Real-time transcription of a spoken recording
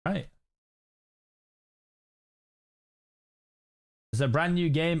Right. It's a brand new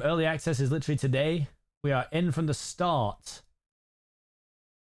game. Early access is literally today. We are in from the start.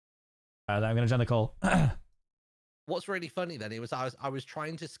 I'm going to join the call. What's really funny then, I was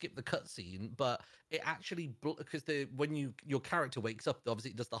trying to skip the cutscene, but it actually, because when your character wakes up,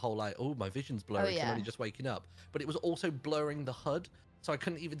 obviously it does the whole like, oh, my vision's blurry, I'm only just waking up. But it was also blurring the HUD, so I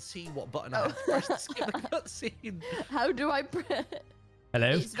couldn't even see what button I had to press to skip the cutscene. How do I Hello?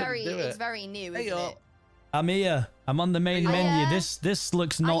 It's very new, isn't it? I'm here. I'm on the main menu. This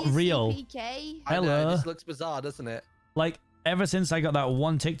looks not real. Seapeekay? Hello. I know, this looks bizarre, doesn't it? Like, ever since I got that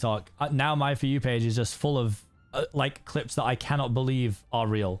one TikTok, now my For You page is just full of like clips that I cannot believe are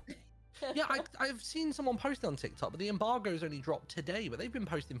real. Yeah, I've seen someone post on TikTok, but the embargo's only dropped today, but they've been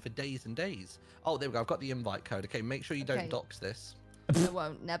posting for days and days. Oh, there we go. I've got the invite code. Okay, make sure you don't dox this. I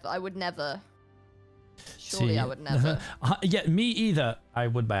won't. Never. I would never. Surely I would never. Yeah, me either. I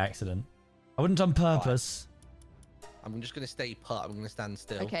would by accident. I wouldn't on purpose. Right. I'm just going to stay put. I'm going to stand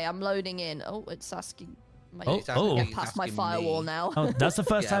still. Okay, I'm loading in. Oh, it's asking. Get past my firewall now. Oh, that's the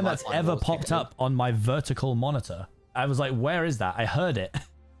first time that's ever popped up on my vertical monitor. I was like, where is that? I heard it.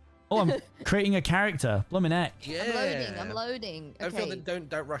 Oh, I'm creating a character. Blooming heck. Yeah. I'm loading. Okay. I feel that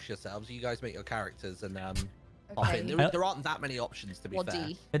don't rush yourselves. You guys make your characters and pop in. There aren't that many options, to be fair.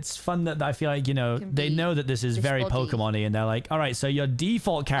 It's fun that I feel like, you know, they know that this is very Pokemon-y, and they're like, all right, so your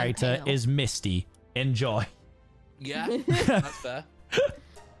default character is Misty. Enjoy. Yeah, that's fair.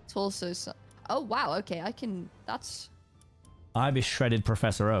 It's also oh wow, okay, I can. I be shredded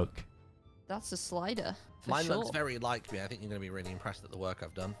Professor Oak. That's a slider. Mine looks very like me. I think you're gonna be really impressed at the work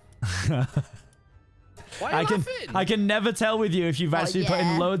I've done. Why are you laughing? I can never tell with you if you've actually put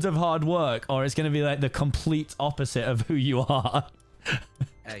in loads of hard work, or it's gonna be like the complete opposite of who you are.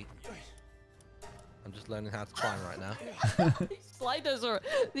 Hey, I'm just learning how to climb right now.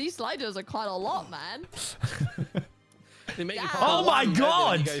 These sliders are quite a lot, man. They make you oh my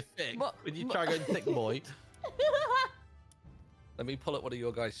god! When you go thick, when you try going thick, boy. Let me pull up one of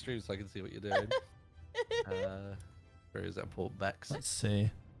your guys' streams so I can see what you're doing. Where is that poor Bex? Let's see.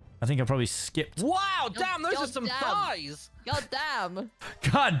 I think I probably skipped. Wow, damn, those are some thighs. God damn.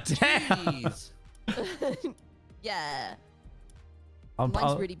 God damn. Yeah.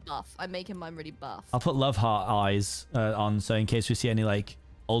 Mine's really buff. I'm making mine really buff. I'll put love heart eyes on, so in case we see any like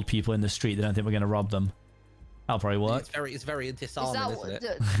old people in the street, they don't think we're gonna rob them. That'll probably work. It's very disarming, isn't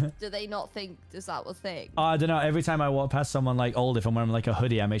it? Do they not think is that a thing? I don't know. Every time I walk past someone like old, if I'm wearing like a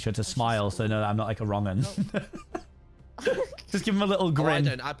hoodie, I make sure to smile so they know that I'm not like a wrong-un. Just give them a little grin.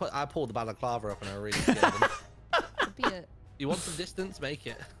 Oh, I don't. I pulled the balaclava up and I really scared them. You want some distance? Make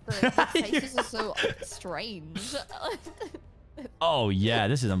it. The faces are so strange. Oh yeah,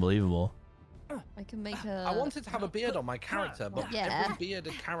 this is unbelievable. I can make a... I wanted to have a beard on my character, but every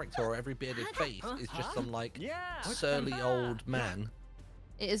bearded character or every bearded face is just some like surly old man.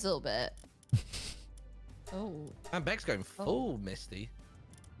 It is a little bit. Oh. And Beck's going full Misty.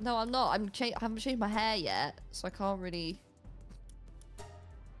 No, I'm not. I haven't changed my hair yet, so I can't really...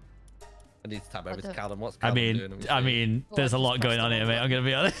 I need to tap over to Callum. What's Callum doing? I mean, there's a lot going on here, mate. I'm gonna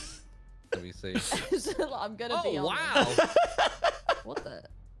be honest. Let me see. I'm gonna be honest. Wow. What the...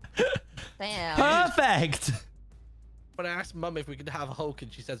 Damn. Perfect. When I asked Mum if we could have Hulk,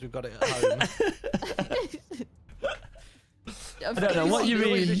 and she says we've got it at home. I don't know what you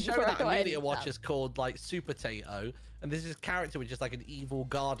mean. There's a show that Amelia watches called like Subathon, and this is character with just like an evil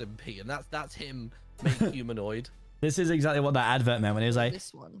garden pea, and that's him made humanoid. This is exactly what that advert meant when it was like,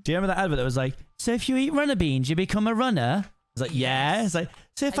 this one. do you remember that advert that was like, so if you eat runner beans, you become a runner? It's like, yeah. It's like,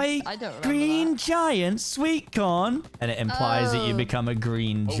 so if I eat green giant sweet corn, and it implies that you become a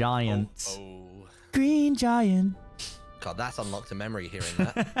green giant. Green giant. God, that's unlocked a memory hearing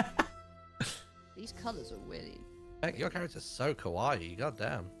that. These colors are weird. Heck, your character's so kawaii. God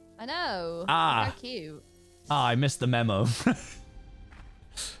damn. I know. They're cute. Ah, I missed the memo.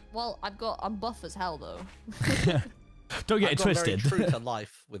 Well, I'm buff as hell though. Don't get it twisted. Very true to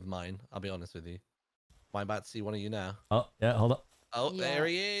life with mine. I'll be honest with you. Am I about to see one of you now? Oh yeah, hold up. Oh, there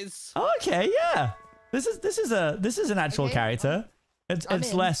he is. Okay, yeah. This is an actual character.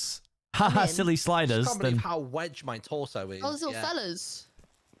 It's less haha silly sliders. I can't believe how wedge my torso is. Oh, those little fellas.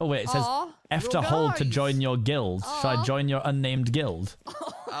 Oh wait, it says F to hold to join your guild. Should I join your unnamed guild?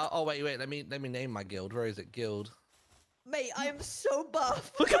 Oh wait, let me name my guild. Where is it? Guild. Mate, I am so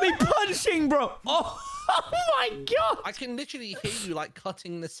buff. Look at me punching, bro. Oh my god. I can literally hear you like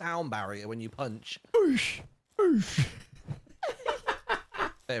cutting the sound barrier when you punch. Oosh, oosh.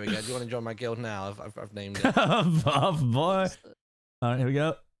 There we go. Do you want to join my guild now? I've named it. Buff boy. All right, here we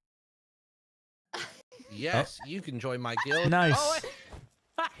go. Yes, you can join my guild. Nice.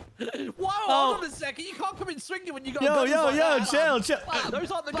 Oh, Whoa, hold on a second. You can't come in swinging when you got guns yo, like that. chill.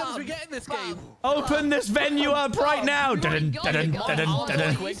 Those aren't the guns we get in this game. Open this venue up right now. I'm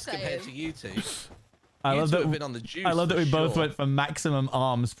quick compared to you two. I love that we both sure. went for maximum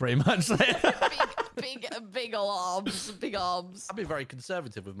arms, pretty much. big arms, big arms. I've been very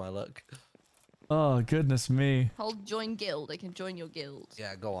conservative with my luck. Oh, goodness me. Hold join guild. I can join your guild.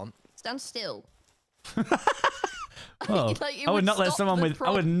 Yeah, go on. Stand still. Oh, I would not let someone with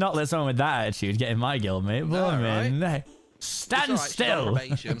that attitude get in my guild, mate. Right? Stand still. I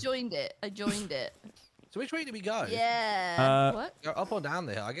joined it. So which way do we go? Yeah. What? Go up or down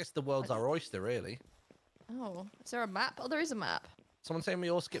there? I guess the world's our oyster, really. Oh, is there a map? Oh, there is a map. Someone saying we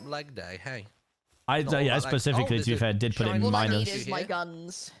all skip leg day. Hey. I specifically, to be fair, did put it in all I minus. need is my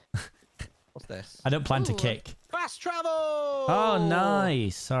guns. What's this? I don't plan to kick. Fast travel! Oh,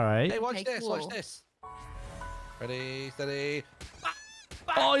 nice. All right. Hey, watch this. Watch this. Ready, steady.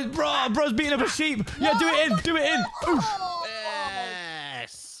 Oh, bro's beating up a sheep. Yeah, do it in. Do it in. Oof.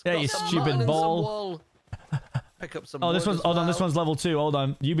 Yes. Yeah, you stupid ball. Pick up some. Oh, this one's. Hold on, this one's level 2. Hold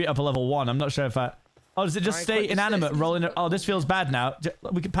on. You beat up a level 1. I'm not sure if I. Oh, does it just stay inanimate, rolling it? Oh, this feels bad now.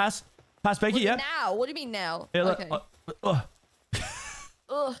 We can pass. Pass, Becky. Yeah. Now? What do you mean now? Yeah, okay.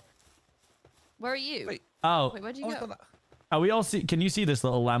 Ugh. Where are you? Wait. Oh. Wait, where'd you go? Oh, we all see. Can you see this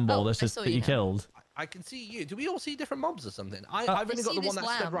little lamb ball that's just that you killed? I can see you. Do we all see different mobs or something? I've only got the one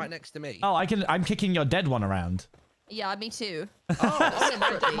that stood right next to me. Oh, I'm kicking your dead one around. Yeah, me too.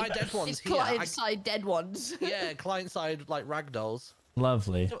 Oh, my dead one's it's here. client-side dead ones. Yeah, client-side like ragdolls.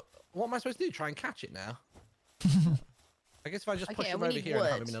 Lovely. So, what am I supposed to do? Try and catch it now? I guess if I just push him over here and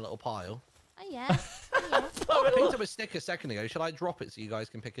have him in a little pile. Oh, yeah. I picked up a stick a second ago. Shall I drop it so you guys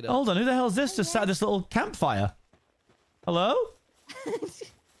can pick it up? Hold on, who the hell is this? Just sat at this little campfire. Hello?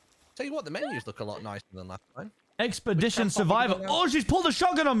 Tell you what, the menus look a lot nicer than last time. Expedition Survivor. Oh, she's pulled a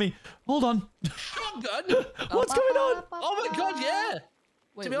shotgun on me. Hold on. Shotgun? What's going on? Oh my god, yeah.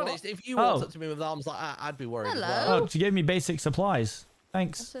 Wait, to be honest, if you walked up to me with arms like that, I'd be worried as well. Oh, she gave me basic supplies.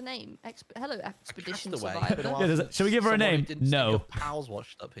 Thanks. What's her name? Hello, Expedition Castaway. Survivor. Yeah, should we give her a name? No. Pals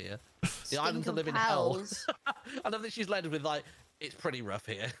washed up here. The islands are living hell. I love that she's led with like, it's pretty rough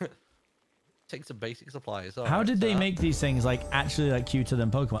here. Take some basic supplies. How did they make these things like actually like cuter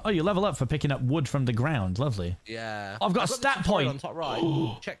than Pokemon? Oh, you level up for picking up wood from the ground. Lovely. Yeah. I've got a stat point. On top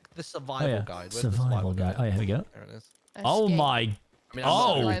right. Check the survival guide. Where's survival guide. Oh yeah, here we go. There it is. Oh my. I mean,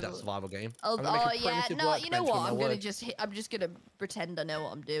 I'm not that survival game. Oh yeah. No, you know what? I'm just gonna pretend I know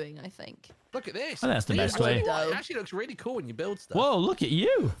what I'm doing. I think. Look at this. Oh, that's the best way. It actually looks really cool when you build stuff. Whoa, look at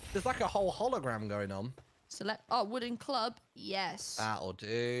you. There's like a whole hologram going on. Select. Wooden club. Yes. That'll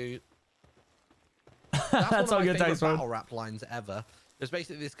do. That's all good. Thanks, battle rap lines ever. There's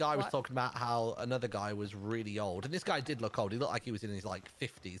basically this guy was talking about how another guy was really old, and this guy did look old. He looked like he was in his like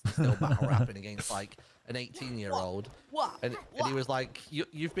 50s, and still battle rapping against like an 18-year-old. And he was like,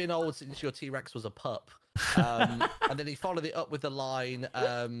 "You've been old since your T-Rex was a pup." And then he followed it up with the line,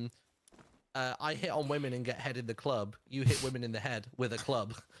 "I hit on women and get head in the club. You hit women in the head with a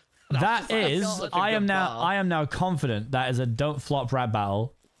club." That is, I am now confident that is a don't flop rap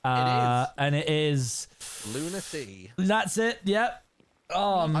battle. It is. And it is Lunacy. That's it. Yep.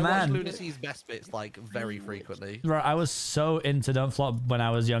 Oh man. I watch Lunacy's best bits like very frequently. Right, I was so into Don't Flop when I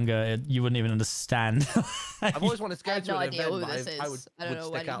was younger, you wouldn't even understand. I've always wanted to go to an event, but I would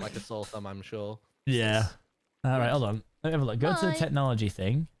stick out like a sore thumb, I'm sure. Yeah. All right, hold on. Let me have a look. Go to the technology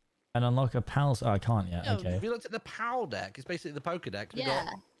thing and unlock a PAL. Oh, I can't yet. No, okay. If you looked at the PAL deck, it's basically the Pokedex. We got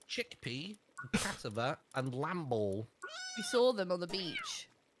Chickpea, Cataver, and Lamball. We saw them on the beach.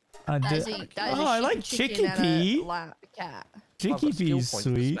 I like Chickpea. Chickpea's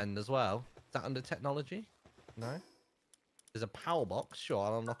sweet. Spend as well. Is that under technology? No. There's a PAL box. Sure,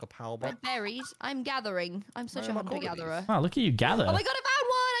 I'll unlock a PAL box. Red berries. I'm gathering. I'm such a hunter-gatherer. Oh, look at you gather. Oh my god, I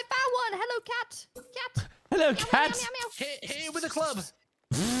found one! Hello, cat. Cat. Hello, cat. Hit with a club.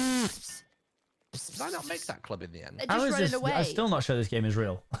 Did I not make that club in the end? How is this? I'm still not sure this game is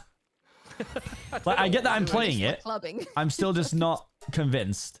real. Like, I get that I'm playing it. I'm still just not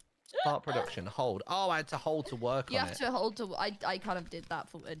convinced. Start production. Hold. Oh, I had to hold to work on it. You have to hold to... I kind of did that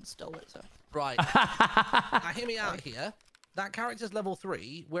and stole it, so... Right. Now, hear me out here. That character's level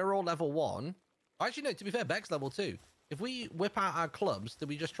 3. We're all level 1. Actually, no, to be fair, Beck's level 2. If we whip out our clubs, do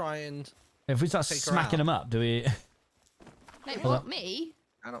we just try and... If we start smacking them up, do we... Wait, what? Me?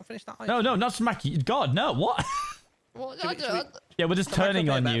 I don't finish that. No, not smacking. God, no. What? Yeah, we're just turning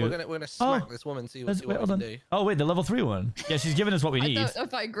on you. We're gonna smack this woman. See what we can do. Oh wait, the level 3 one. Yeah, she's giving us what we need. I don't know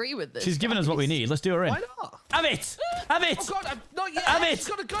if I agree with this. She's giving us what we need. Let's do her in. Why not? Have it! Have it! Oh God, not yet. Have it! She's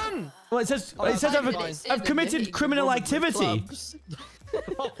got a gun. Well, it says I've committed criminal activity.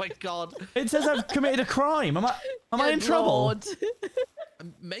 Oh my god. It says I've committed a crime. Am I in trouble?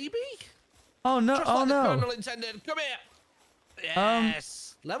 Maybe? Oh no! Just oh like no! The Colonel intended. Come here.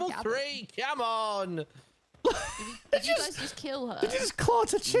 Yes. Level 3. Come on. Did you guys just kill her? Did you just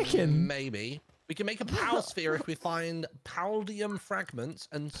caught a chicken? Maybe. We can make a power sphere if we find paldium fragments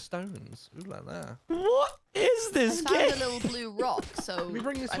and stones. Ooh la la. What is this game? I found a little blue rock, so... Can we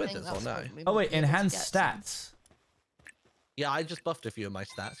bring this with us or no? Oh wait, enhanced stats. Yeah, I just buffed a few of my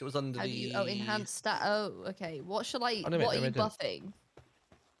stats. It was under the... Oh, enhanced stat. Oh, okay. What shall I... what are you buffing?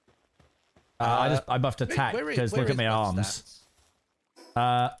 I buffed attack because look at my arms.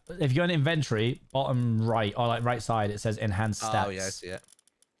 If you go in inventory, bottom right or like right side, it says enhanced stats. Oh yeah, I see it.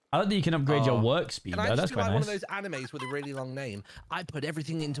 I like that you can upgrade your work speed though. That's quite nice. One of those animes with a really long name. I put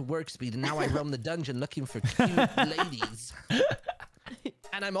everything into work speed, and now I roam the dungeon looking for cute ladies.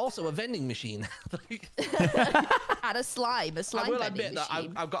 And I'm also a vending machine. And a slime I will admit that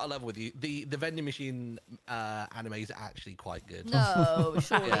I've got a level with you. The vending machine animes are actually quite good. No,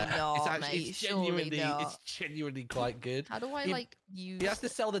 surely not, it's genuinely quite good. How do I like use? He has to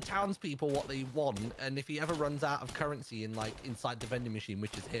sell the townspeople what they want, and if he ever runs out of currency inside the vending machine,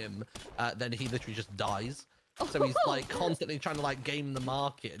 which is him, then he literally just dies. So he's like constantly trying to like game the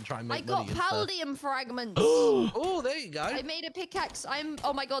market and try and make money. I got paldium fragments. Oh, there you go. I made a pickaxe.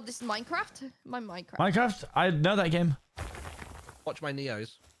 Oh my god, this is Minecraft. Minecraft. Minecraft? I know that game. Watch my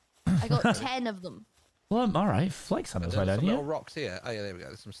Neos. I got 10 of them. Well, all right. Flex on us, right, don't you? Little rocks here. Oh yeah, there we go.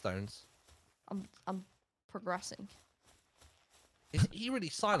 There's some stones. I'm progressing. Is eerily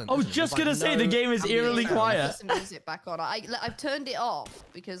silent. I was just gonna say the game is eerily quiet. Some music back on. I've turned it off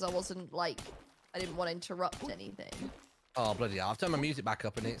because I wasn't like. I didn't want to interrupt anything. Oh, bloody hell. I've turned my music back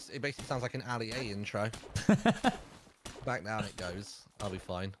up and it basically sounds like an Ali A intro. Back down it goes. I'll be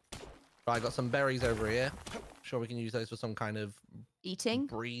fine. Right, I got some berries over here. Sure we can use those for some kind of... Eating?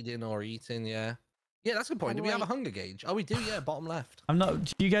 Breeding or eating, yeah. Yeah, that's a good point. Do we have a hunger gauge? Oh, we do, yeah. Bottom left. I'm not...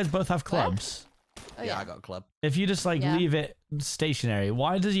 Do you guys both have clubs? Oh, yeah, I got a club. If you just, like, leave it stationary,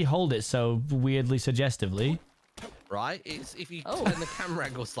 why does he hold it so weirdly suggestively? Right, it's if you turn the camera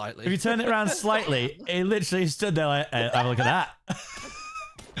angle slightly. If you turn it around slightly, it literally stood there like, have a look at that.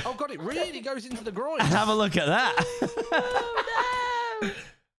 Oh god, it really goes into the groin. Have a look at that. Oh no!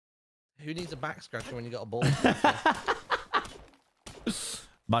 Who needs a back scratcher when you got a ball?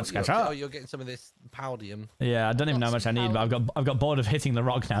 Back scratcher. Oh, you're getting some of this paldium. Yeah, I don't even know how much I need, but I've got bored of hitting the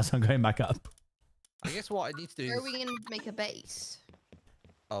rock now, so I'm going back up. I guess what I need to do is... Where are we gonna make a base?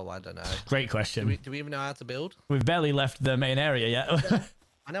 Oh, I don't know. Great question. Do we even know how to build? We've barely left the main area yet.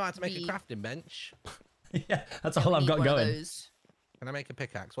 I know how to make a crafting bench. Yeah, that's all I've got going. Can I make a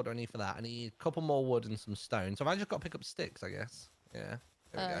pickaxe? What do I need for that? I need a couple more wood and some stone. So have I just got to pick up sticks, I guess? Yeah.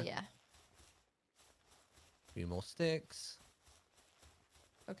 There we go. Yeah. A few more sticks.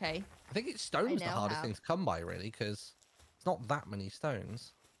 Okay. I think stone's the hardest thing to come by, really, because it's not that many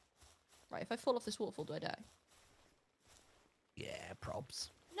stones. Right, if I fall off this waterfall, do I die? Yeah, probs.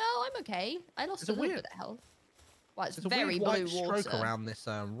 No, I'm okay. I lost a little bit of health. Well, it's very blue water. Stroke around this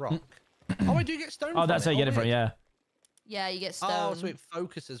rock. Oh, I do get stone. Oh, that's how you get it from, yeah. Yeah, you get stone. Oh, so it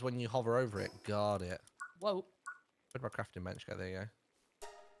focuses when you hover over it. Got it. Whoa. Where'd my crafting bench go? There you go.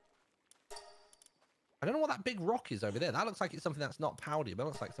 I don't know what that big rock is over there. That looks like it's something that's not powdery, but it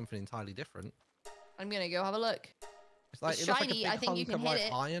looks like something entirely different. I'm gonna go have a look. It's like, it's shiny. I think you can hit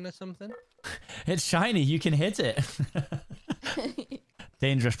it. Iron or something. It's shiny. You can hit it.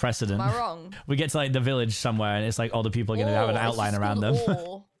 Dangerous precedent. Am I wrong? We get to like the village somewhere, and it's like all the people are going to have an outline around them.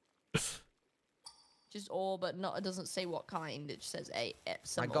 Ore. Just ore, but not. It doesn't say what kind. It just says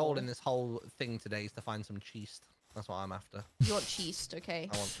some My goal in this whole thing today is to find some cheese. That's what I'm after. You want cheese? Okay.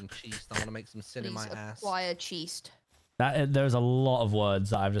 I want some cheese. I want to make some sin in my ass. Acquire cheese. There's a lot of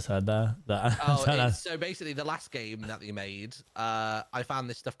words that I've just heard there. So basically, the last game that they made, I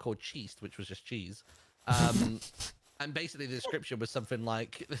found this stuff called cheese, which was just cheese. And basically, the description was something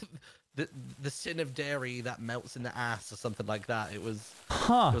like the sin of dairy that melts in the ass, or something like that. It was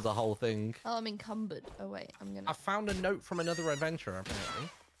it was a whole thing. Oh, I'm encumbered. Oh wait, I'm gonna. I found a note from another adventurer. Apparently,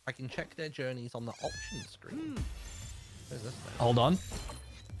 I can check their journeys on the options screen. Where's this thing? Hold on.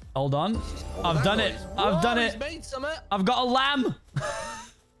 Hold on. I've done it. I've done it. I've got a lamb.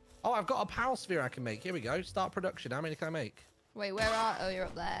 Oh, I've got a power sphere I can make. Here we go. Start production. How many can I make? Wait, where are? Oh, you're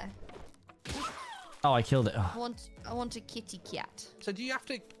up there. Oh, I killed it. Oh. I want a kitty cat. So do you have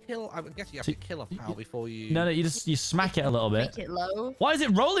to kill? I guess you have to kill a pal before you. No, you smack it a little bit. Make it low. Why is it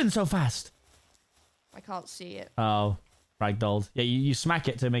rolling so fast? I can't see it. Oh, ragdolled. Yeah, you smack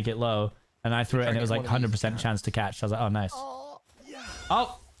it to make it low, and I threw it, and it was like 100% chance to catch. I was like, oh, nice. Oh. Yeah.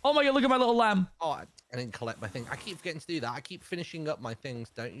 Oh my god! Look at my little lamb. Oh, I didn't collect my thing. I keep forgetting to do that. I keep finishing up my things.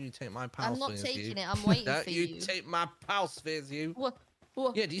 Don't you take my pal spheres, I'm not taking it. I'm waiting for you. Don't you take my pal spheres, you. What?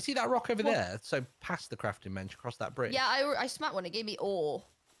 Yeah, do you see that rock over there? So past the crafting bench, across that bridge. Yeah, I smacked one. It gave me ore.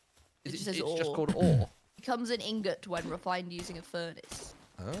 It's just ore. just called ore. It becomes an ingot when refined using a furnace.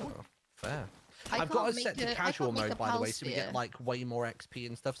 Oh, fair. I've got it set to casual mode, by the way, so we get like way more XP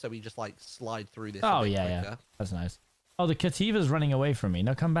and stuff. So we just like slide through this. Oh yeah, that's nice. Oh, the Kativa's running away from me.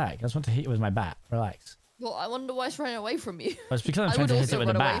 No, come back. I just want to hit you with my bat. Relax. Well, I wonder why it's running away from you. Well, it's because I'm trying to hit it with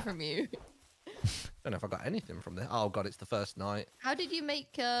a bat. Away from you. Don't know if I got anything from there. Oh god, it's the first night. How did you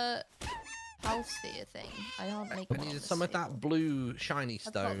make a Palsphere thing? I can't make. I needed some of that blue shiny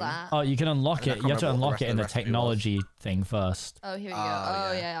stone. Oh, you can unlock it. You have to unlock it in the technology thing first. Oh, here we go.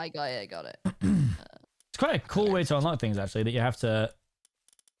 Oh yeah, I got it. I got it. It's quite a cool way to unlock things, actually, that you have to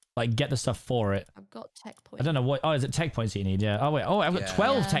like get the stuff for it. I've got tech points. I don't know what. Oh, is it tech points that you need? Yeah. Oh wait. Oh, I've got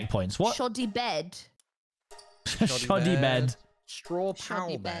 12 tech points. What? Shoddy bed. Shoddy bed. Straw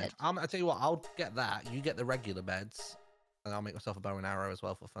pal bed. I tell you what, I'll get that. You get the regular beds, and I'll make myself a bow and arrow as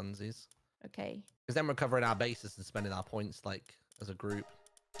well for funsies. Okay. Because then we're covering our bases and spending our points like as a group.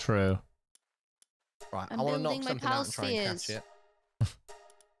 True. Right, I want to knock something out and try and catch it.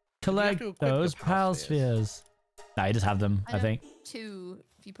 Collect those pal spheres. Nah, you just have them, I think. 2.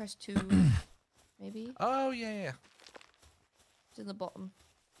 If you press 2, maybe. Oh yeah. It's in the bottom.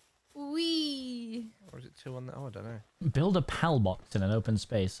 Wee. Or is it 2 on there? Oh, I don't know. Build a pal box in an open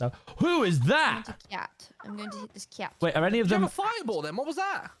space. So, who is that? I'm going to hit this cat. Wait, are any of them? Did you have a fireball then? What was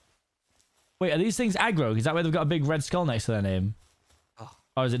that? Wait, are these things aggro? Is that why they've got a big red skull next to their name? Oh.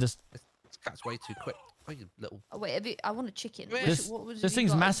 Or is it just? This cat's way too quick. Oh, you little. Oh wait, I want a chicken. This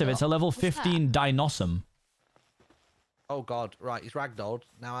thing's massive. It's a level 15 dinosaur. Oh god, right, he's ragdolled.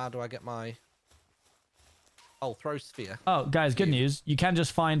 Now how do I get my... Oh, throw sphere. Oh, guys, good news. You can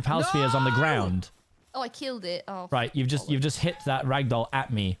just find pal spheres on the ground. Oh, I killed it. Oh. Right, you've just hit that ragdoll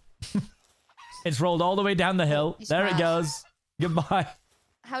at me. It's rolled all the way down the hill. There it goes. Goodbye.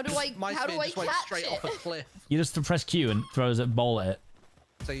 How do I catch straight it? Off a cliff. You just press Q and throws it, bowl at it.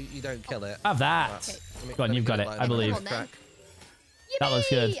 So you don't kill it. Have that. Okay. Go on, you've got it. I believe. That looks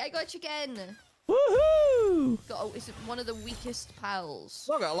good. I got chicken. Woohoo! It's one of the weakest pals.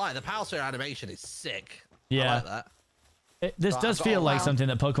 I'm not gonna lie, the pal sphere animation is sick. Yeah. I like that. This does feel like something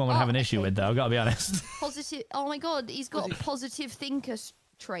that Pokemon would have an issue with, though. I've got to be honest. Positive. Oh my god, he's got a positive thinker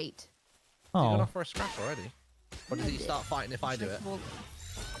trait. Oh. You got off for a scratch already. Or did he start fighting if I do it?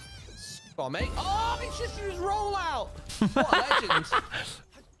 Go on, mate. Oh, it's just his rollout. What a legend.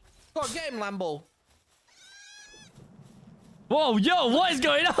 Go on, get him, Lambo. Whoa, yo, what is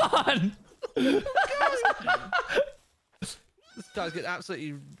going on? This guy's getting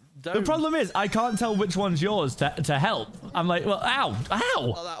absolutely domed. The problem is, I can't tell which one's yours to help. I'm like, well, ow, ow.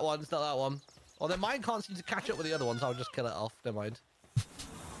 Not that one, it's not that one. Well, then mine can't seem to catch up with the other ones. I'll just kill it off. Never mind.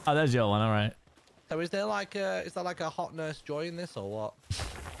 Oh, there's your one. All right. So is there like a hot nurse Joy in this or what?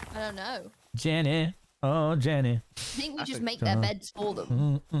 I don't know. Jenny. Oh, Jenny. I think we just make their beds for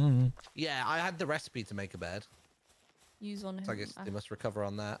them. Yeah, I had the recipe to make a bed. Use on him. So I guess they must recover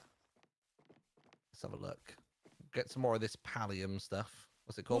on that. Let's have a look. Get some more of this pallium stuff.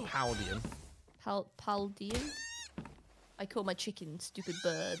 What's it called? Paldium. Paldium? I call my chicken stupid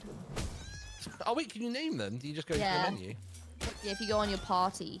bird. Oh wait, can you name them? Do you just go into the menu? Yeah, if you go on your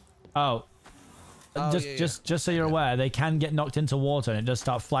party. Oh. Just so you're aware, they can get knocked into water and it does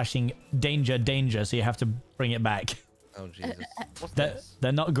start flashing danger, danger, so you have to bring it back. Oh Jesus. What's this?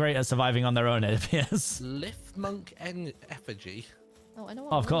 They're not great at surviving on their own, it appears. Lift monk effigy. Oh, I know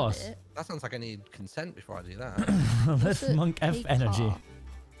what of course. That sounds like I need consent before I do that. Lift monk F energy.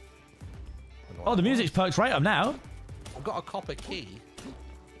 Oh, the music's perked right up now. I've got a copper key.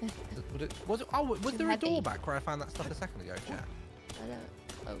 Was there a door back where I found that stuff a second ago, chat? I don't.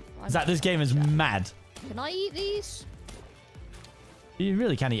 Oh, Zach, this game is mad. Can I eat these? You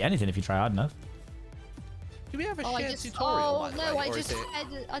really can't eat anything if you try hard enough. Do we have a shared tutorial? Oh no, I just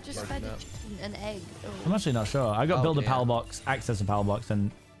fed a chicken an egg. Oh. I'm actually not sure. I got build a pal box, access a pal box, and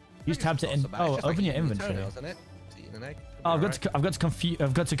use tab to open your inventory. Oh,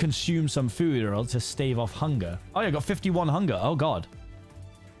 I've got to consume some food or else to stave off hunger. Oh, yeah, I got 51 hunger. Oh god.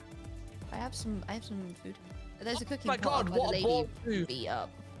 I have some food. There's a cooking pot. God, what a ball beat up.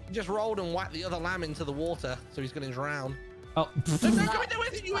 He just rolled and whacked the other lamb into the water, so he's going to drown. Oh. Come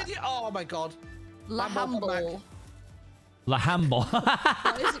with you idiot! Oh my god. Lahamble. Lahamble.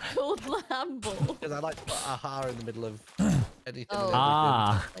 Why is it called Lahamble? Because I like to put aha in the middle of anything. Oh,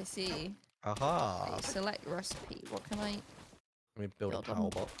 I see. Aha. Okay, select recipe. What can I? Let me build a power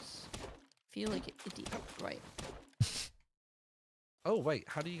box. Feel like an idiot. Right. Oh wait,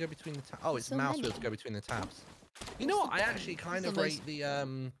 how do you go between the tabs? Oh, it's So mouse many. wheel to go between the tabs. You know what? I actually kind of rate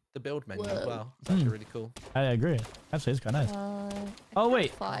the build menu as well. It's actually really cool. I agree. Actually, it's kind of nice. Oh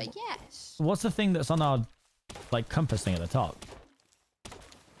wait. Yes. What's the thing that's on our like compass thing at the top?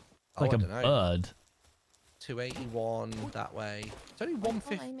 Like a bird. 281 that way. It's only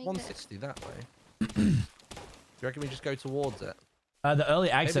 160 that way. Do you reckon we just go towards it? The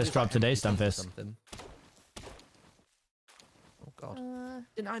early access dropped today, Stunfisk. Oh god.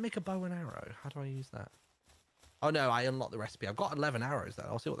 Didn't I make a bow and arrow? How do I use that? Oh no, I unlocked the recipe. I've got 11 arrows though.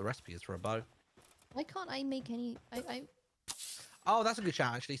 I'll see what the recipe is for a bow. Why can't I make any? Oh, that's a good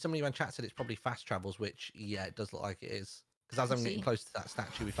chat actually. Somebody in chat said it's probably fast travels, which yeah, it does look like it is. Because as I'm getting close to that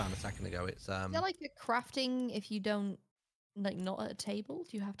statue we found a second ago, it's Is there like a crafting if you don't like not at a table?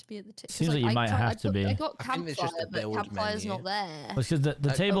 Do you have to be at the table? Seems like you might have to be. I got campfire, but campfire's not there. Well, because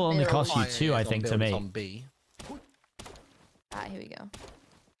the table only costs you 2, I think, to make. Ah, here we go.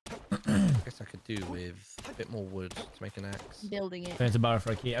 I guess I could do with a bit more wood to make an axe. Building it. Going to borrow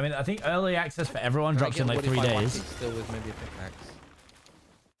for a key. I mean, I think early access for everyone drops in like 3 days. Still with maybe a pickaxe.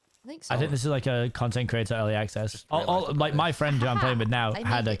 I think so. I think this is like a content creator early access. Like my friend who I'm playing with now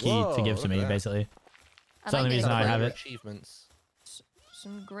had a key to give to me, basically. That's the only reason I have it. Achievements.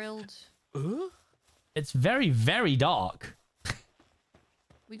 Some grilled. It's very, very dark.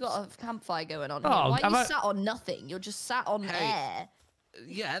 We got a campfire going on. Why are you sat on nothing? You're just sat on air.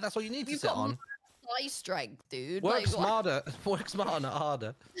 Yeah, that's all you need to sit on. Fly strength, dude. Work smarter. Work smarter, not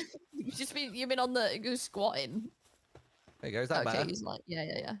harder. You've been on the squatting. There you go. Is that better? He's like,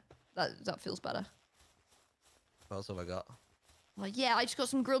 yeah. That feels better. What else have I got? Like, yeah, I just got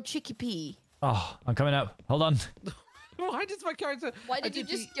some grilled chickpea. Oh, I'm coming up. Hold on. Why does my character? Why did you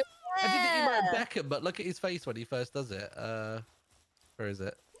just go? I did the Emo Beckham, but look at his face when he first does it. Where is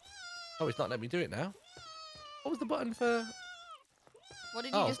it? Oh, it's not letting me do it now. What was the button for? What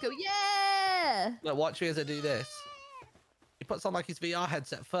did you just go? Yeah. Look, watch me as I do this. He puts on like his VR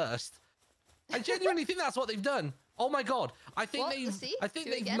headset first. I genuinely think that's what they've done. Oh my god! I think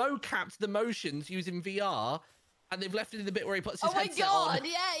they've mo-capped the motions using VR, and they've left it in the bit where he puts his headset on. Oh my god!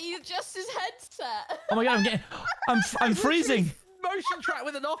 Yeah, he adjusts his headset. Oh my god! I'm freezing. Motion track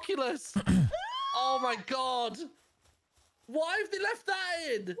with an Oculus. Oh my god! Why have they left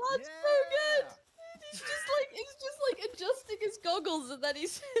that in? That's so good. He's just like adjusting his goggles, and then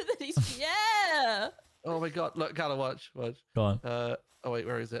he's yeah. Oh my god! Look, Callum, watch. Go on. Oh wait,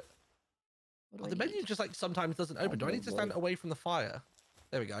 where is it? Oh, the menu just like sometimes doesn't open. Do I need to stand away from the fire?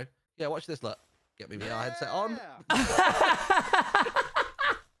 There we go. Yeah, watch this. Look, get me VR headset on.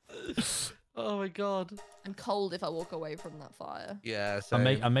 Oh my god. I'm cold if I walk away from that fire. Yeah, so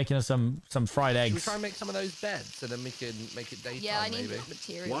I'm making us some fried eggs. Should we try and make some of those beds, and then we can make it daytime? Yeah, I need maybe.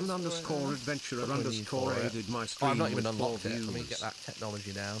 materials. *adventurer_ aided my stream. I've not even unlocked it. Let me get that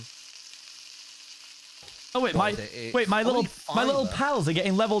technology down. Oh wait, my little pals are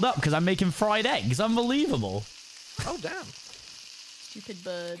getting leveled up because I'm making fried eggs. Unbelievable. Oh damn. Stupid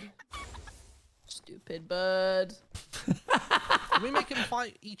bird. Stupid bird. Can we make them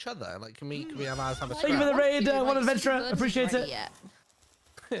fight each other? Like, can we have ours have a scrap? Thank you for the raid, one adventurer. Appreciate it.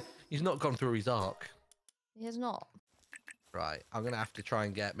 He's not gone through his arc. He has not. Right, I'm gonna have to try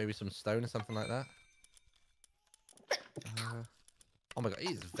and get maybe some stone or something like that. Oh my god,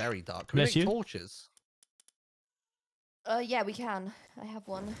 it is very dark. Can we make torches? Yeah, we can. I have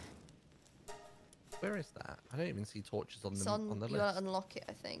one. Where is that? I don't even see torches on the list. You gotta unlock it,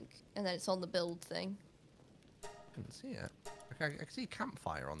 I think, and then it's on the build thing. I couldn't see it. Okay, I can see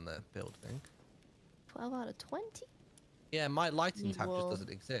campfire on the build thing. 12 out of 20. Yeah, my lighting tab just doesn't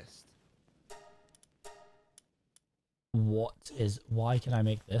exist. Why can I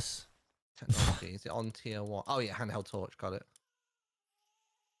make this? Technology. Is it on tier 1? Oh yeah, handheld torch. Got it.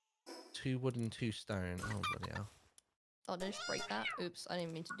 2 wood and 2 stone. Oh bloody hell. Oh, did I just break that? Oops, I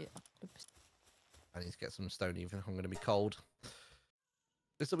didn't mean to do that. Oops. I need to get some stone even if I'm going to be cold.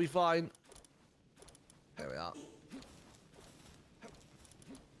 This will be fine. There we are.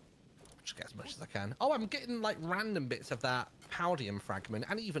 Just get as much as I can. Oh, I'm getting like random bits of that Palworld fragment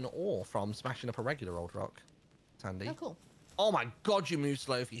and even ore from smashing up a regular old rock. It's handy. Oh, cool. Oh my god, you move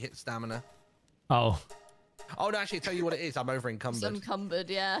slow if you hit stamina. Oh. Oh no, actually, tell you what it is. I'm over encumbered. It's encumbered,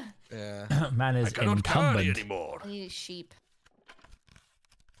 yeah. Yeah. Man is encumbered. Anymore. I need a sheep.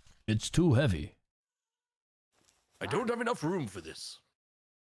 It's too heavy. I don't have enough room for this.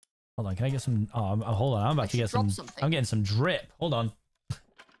 Hold on, can I get some? Oh, hold on. I'm about to get some. I'm getting some drip. Hold on.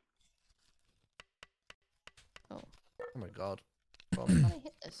 Oh. Oh my god. How did I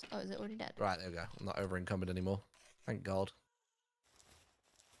hit this? Oh, is it already dead? Right, there we go. I'm not over encumbered anymore. Thank god.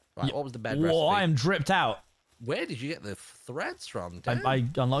 Right, what was the bed recipe? Whoa, I am dripped out. Where did you get the threads from? I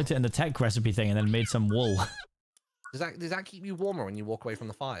unlocked it in the tech recipe thing and then made some wool. Does that keep you warmer when you walk away from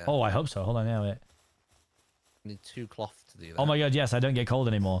the fire? Oh, I hope so. Hold on now. Wait. I need 2 cloth to do that. Oh my god, yes, I don't get cold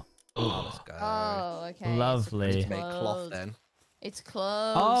anymore. Oh, let's go. Oh, okay. Lovely. Make cloth then. It's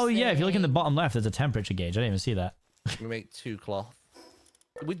closed. Oh yeah, if you look in the bottom left, there's a temperature gauge. I didn't even see that. We make 2 cloth.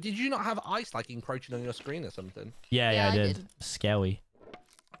 Did you not have ice like encroaching on your screen or something? Yeah, I did. Scary.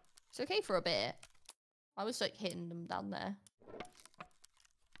 It's okay for a bit. I was like hitting them down there.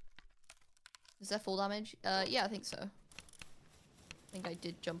 Is there full damage? Yeah, I think so. I think I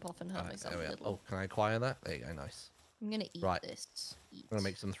did jump off and hurt myself a little. Oh, can I acquire that? There you go, nice. I'm gonna eat this. I'm gonna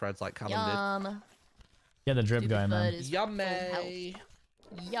make some threads like Callum Yum. Get the drip going, man. Yummy.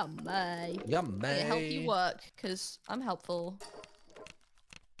 Yummy. Yummy. I help you work because I'm helpful.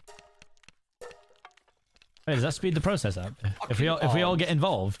 Wait, does that speed the process up? If we all get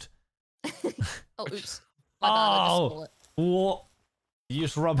involved. Oh, oops. My bad, I just stole it. What? You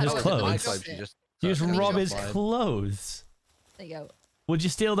just rob his clothes. You just rob his clothes. There you go. Would you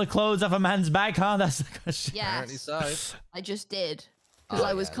steal the clothes off a man's back, huh? That's the question. Yes. Apparently so. I just did. Because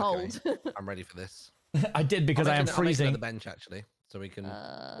I was cold. Okay. I'm ready for this. I did because I am freezing. I'll make another bench actually, so we can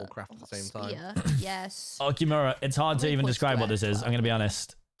all craft at the same time. Yeah. Yes. Oh, Kimura, it's hard to even describe what this is. I'm gonna be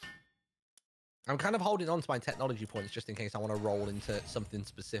honest. I'm kind of holding on to my technology points just in case I want to roll into something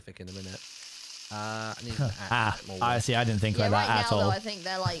specific in a minute. I need to I see. I didn't think like that at all. Though, I think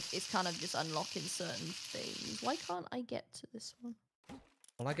they're like, it's kind of just unlocking certain things. Why can't I get to this one?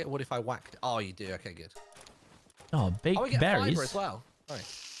 Well, I get wood if I whacked. Oh, you do. Okay, good. Oh, baked we get berries fiber as well.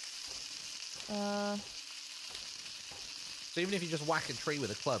 Nice. So even if you just whack a tree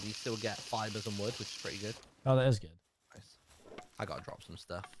with a club, you still get fibers and wood, which is pretty good. Oh, that is good. Nice. I gotta drop some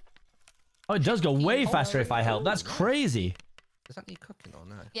stuff. Oh, it does go way faster if I help. That's crazy. Does that need cooking or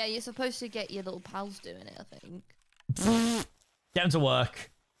no? Yeah, you're supposed to get your little pals doing it, I think. Get them to work.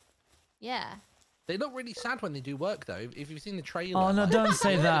 Yeah. They look really sad when they do work, though. If you've seen the trailer. Oh, no, don't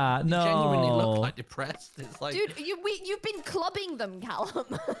say that. No. They genuinely look like depressed. It's like... Dude, you've been clubbing them, Callum.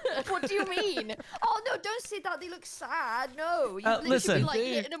 What do you mean? Oh, no, don't say that. They look sad. No. You literally listen. been, like,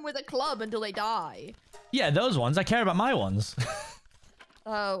 hitting them with a club until they die. Yeah, those ones. I care about my ones.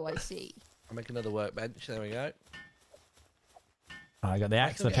 Oh, I see. I'll make another workbench. There we go. Oh, I got the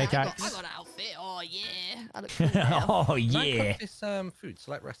axe, the pickaxe. I got an outfit. Oh, yeah. I look cool now. Oh, yeah. Can I cook this food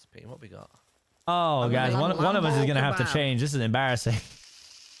select recipe? What we got? Oh, guys, one of us is going to have to change. This is embarrassing.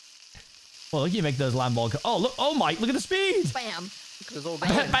 Well, look, you make those lamb ball. Oh, look. Oh, my. Look at the speed. Bam.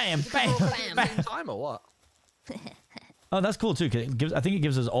 Bam, bam. Bam. Time or what? Oh, that's cool, too. Cause I think it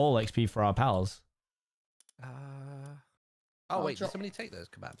gives us all XP for our pals. Oh, wait. Did somebody take those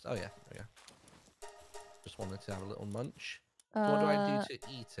kebabs? Oh, yeah. There we go. Just wanted to have a little munch. So what do I do to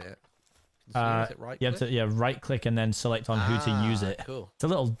eat it? It right you have to right click and then select on who to use it. Cool. It's a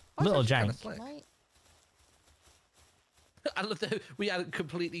little jank. I love that we had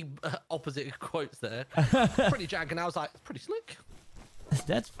completely opposite quotes there. Pretty jank, and I was like, pretty slick.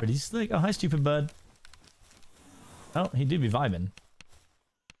 That's pretty slick. Oh, hi, stupid bird. Oh, he do be vibing.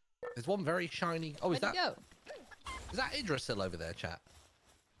 There's one very shiny. Oh, is that Yggdrasil over there, chat?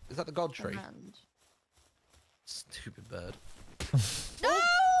 Is that the god tree? Stupid bird. No!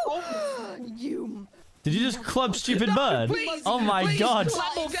 You. Did you just club stupid bird? Please, oh my god.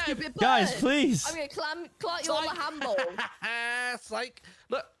 Guys, please. I'm gonna clot your handball. It's like,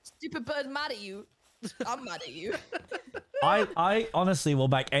 look. Stupid bird mad at you. I'm mad at you. I honestly will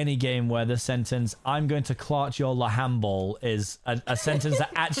back any game where the sentence, I'm going to clutch your lahamball is a sentence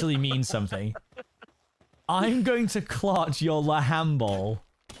that actually means something. I'm going to clutch your lahamball.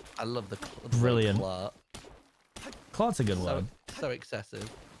 I love the brilliant. Clot. Clot's a good word. So excessive.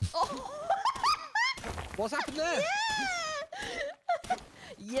 Oh. What's happened there?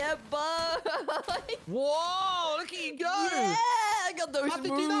 Yeah, boy. Whoa, look at you go. Yeah, I got those moves. How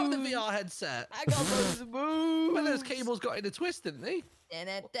did you do that with the VR headset? I got those moves. Well, those cables got in a twist, didn't they?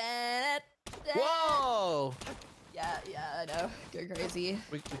 Da-da-da-da-da. Whoa. Yeah, I know. Go crazy.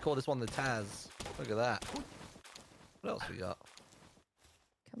 We call this one the Taz. Look at that. What else we got?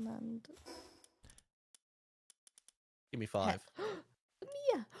 Command. Give me 5.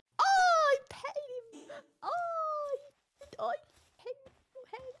 Mia. Oh, I pet him. Oh, I pet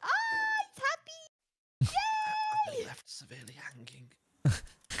him. Oh, he's happy. Yay! Left severely hanging.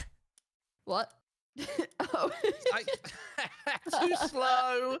 What? Oh. Too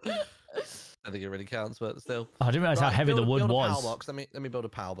slow. I think it really counts, but still. Oh, I didn't realize how heavy the wood was. Box. Let me build a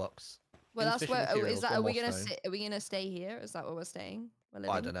power box. Well, that's where. Is that? Are we gonna stay here? Is that where we're staying?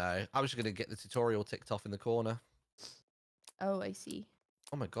 I don't know. I was just gonna get the tutorial ticked off in the corner. Oh, I see.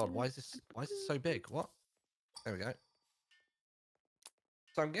 Oh my god, why is this so big? What? There we go.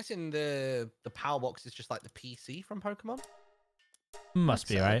 So I'm guessing the power box is just like the PC from Pokemon. Must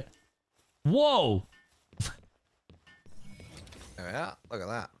be right. Whoa! There we are. Look at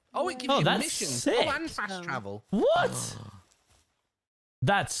that. Oh, it gives you that's missions. sick. Oh, and fast travel. What?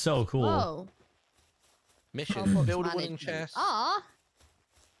 That's so cool. Oh. Mission. Build a wooden chest. Ah.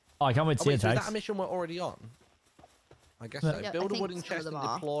 Oh, I can't wait to see wait, it. so is that a mission we're already on? I guess so. Yeah, Build a wooden chest and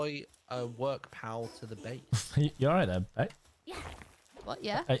deploy a work PAL to the base. You're alright there, right? Yeah. What?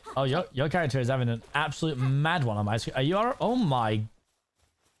 Yeah. Hey, oh, your character is having an absolute mad one on my screen. Are you alright? Oh my.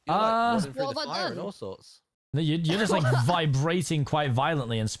 You're like running through what the have I fire done? and all sorts. No, you're just like vibrating quite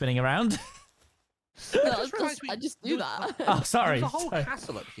violently and spinning around. No, I just do that. Oh, sorry. There's a whole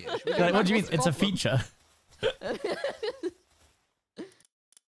castle up here. Like, what do you mean? It's a feature.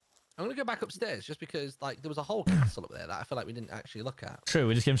 I'm gonna go back upstairs just because like there was a whole castle up there that I feel like we didn't actually look at. True,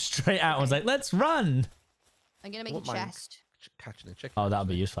 we just came straight out and was like, let's run. I'm gonna make a chest. Catching a chicken. Oh, that would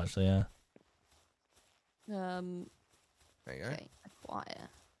be useful actually, yeah. There you go. Okay, acquire.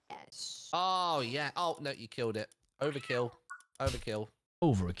 Yes. Oh yeah. Oh no, you killed it. Overkill. Overkill.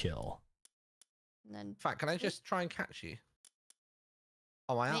 Overkill. And then. In fact, can I just try and catch you?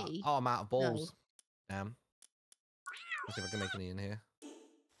 Oh, I out. Me? Oh, I'm out of balls. No. Damn. Let's see if I can make any in here.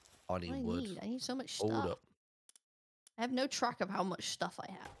 Oh, I need wood. I need so much Hold stuff. up. I have no track of how much stuff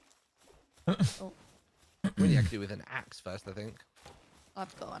I have. Oh, Really, I could do with an axe first, I think.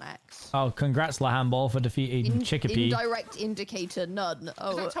 I've got an axe. Oh, congrats, Lahamball, for defeating Chickapee. Indirect indicator, none.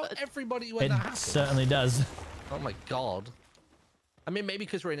 Oh, Does that tell everybody when It that happens? certainly does. Oh my god. I mean, maybe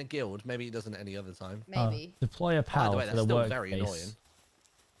because we're in a guild, maybe it doesn't any other time. maybe. Deploy a By PAL the way, for that's the still work very base. annoying.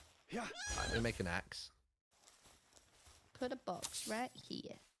 Yeah. Right, let me make an axe. Put a box right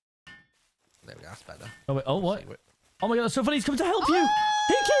here. There we go, that's better. Oh, wait, oh, what? See what- Oh my god, that's so funny. He's coming to help you.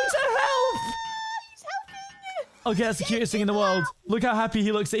 He came to help. He's helping Okay, that's the cutest thing in the world. Look how happy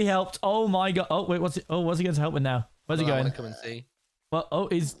he looks that he helped. Oh my god. Oh, wait, what's he going to help with now? Where's he I going? want to come and see. Well, oh,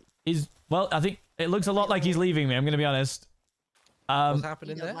 well, I think it looks a lot like he's leaving me. I'm going to be honest. What's He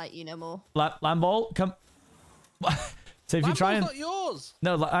happening don't there? like you no more. Lamball, come. So if you try and not yours.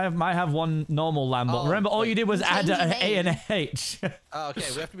 no, I might have one normal Lamball. Oh, Remember, all wait. you did was add Change an your A and a name. H. Oh, okay,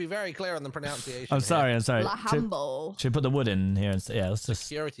 we have to be very clear on the pronunciation. I'm here. sorry. Should Lahamball. we put the wood in here instead? Yeah, let's just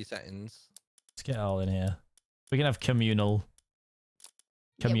Security settings. let's get it all in here. We can have communal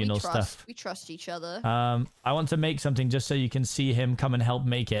stuff. We trust each other. I want to make something just so you can see him come and help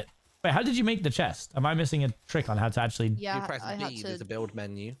make it. Wait, how did you make the chest? Am I missing a trick on how to actually? Yeah, You press I had D, to. there's a build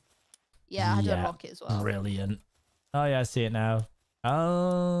menu. Yeah, I had to Yeah. unlock it as well. Brilliant. Oh yeah, I see it now.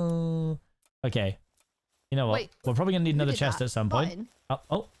 Oh, okay. You know what? Wait, We're probably gonna need Who another did chest that? at some point. Mine?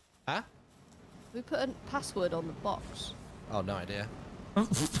 Oh. Huh? We put a password on the box. Oh, no idea.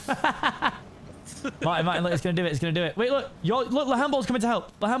 Martin, look, it's gonna do it. It's gonna do it. Wait, look, Lahamball's coming to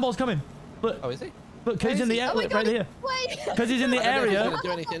help. Lahamball's coming. Look, Oh, is he? look, because he's in the Oh air. my Look, God, right here. Wait. Because he's in the I don't know if he's area. gonna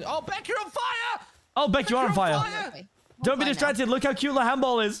do anything. Oh, Beck, you're on fire! Oh, Beck, you are on fire. Okay, Don't be fine now. distracted. Look how cute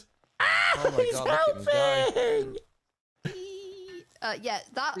Lahamball is. Oh my He's god, look at him go. helping. Yeah,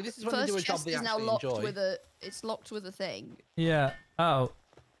 that See, this is when you do first a job chest they is now actually locked enjoy. with a. It's locked with a thing. Yeah. Oh.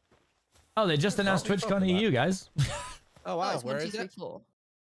 Oh, they just announced what are we TwitchCon talking EU, guys. Oh Oh, wow, it's where 1, 2, is 3, it? 4.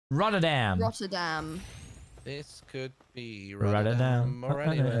 Rotterdam. Rotterdam. This could be Rotterdam, Rotterdam or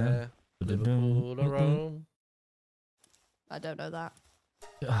anywhere. Liverpool or Rome. I don't know that.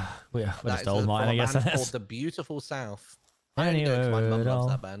 We're That just is old, from Martin, a I guess. band that's- called The Beautiful South. I only know 'cause my mum loves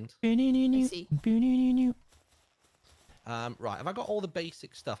that band. see. Right, have I got all the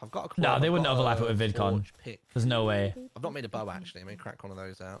basic stuff? I've got a claw, No, they I've wouldn't got overlap a it with VidCon. forge pick. There's no way. I've not made a bow actually. I may crack one of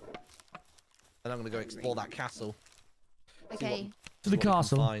those out. Then I'm gonna go explore that castle. Okay. To the See what we can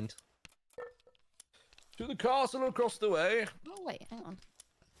castle. find. To the castle across the way. Oh wait, hang on.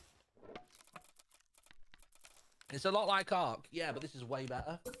 It's a lot like Ark, yeah, but this is way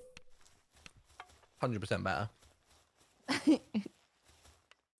better. 100% better.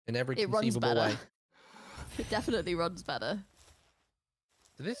 In every It runs conceivable better. way. It definitely runs better.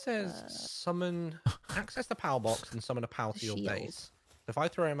 So this says summon, access the PAL box and summon a PAL to your shield. base. If I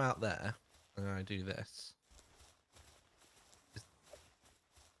throw him out there and I do this, is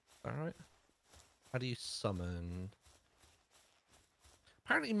that right? How do you summon?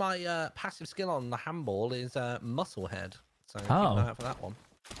 Apparently my passive skill on the handball is muscle head. So keep an eye out for that one.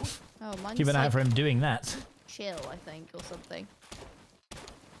 Oh, mine's Keep an eye like out for him doing that. chill, I think, or something.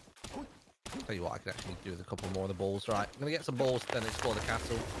 Tell you what, I could actually do with a couple more of the balls. Right, I'm gonna get some balls, then explore the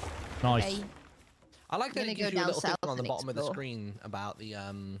castle. Nice. Okay. I like that Gonna it gives go you a down little thing south on the and bottom of the explore. screen about the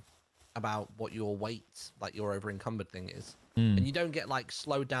about what your weight, like your over encumbered thing is, and you don't get like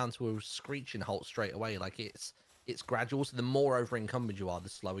slowed down to a screeching halt straight away. Like it's gradual. So the more over encumbered you are, the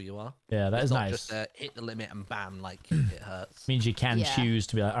slower you are. Yeah, that is nice. Just hit the limit and bam, like it hurts. Means you can choose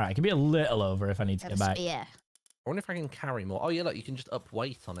to be like, all right, I can be a little over if I need to get back. Yeah. I wonder if I can carry more. Oh yeah, look, you can just up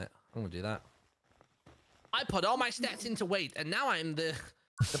weight on it. I'm gonna do that. I put all my stats into weight, and now I'm the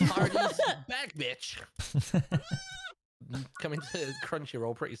party's bag bitch. Coming to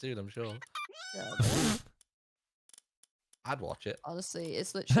Crunchyroll pretty soon, I'm sure. Yeah, I'd watch it. honestly,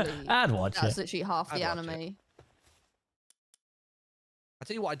 it's literally. I'd watch it. That's literally half the I'd watch anime. I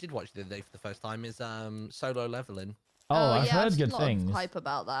tell you what, I did watch the other day for the first time is Solo Leveling. Oh, I've heard I've good seen a lot of things. hype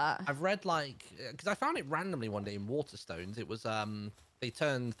about that. I've read like because I found it randomly one day in Waterstones. It was they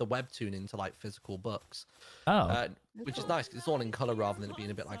turned the webtoon into like physical books. Oh. Which is nice because it's all in color rather than it being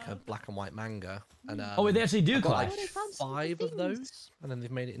a bit like a black and white manga. And Oh, they actually do I've got, clash. like Oh, they found 5 of things. those, and then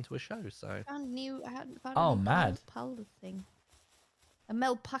they've made it into a show. So I hadn't found Oh, a new mad. pal thing. A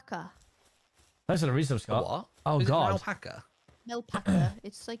melpaca. Thanks for the resub, Scott. what? Oh, Is it an God. alpaca? Melpaca.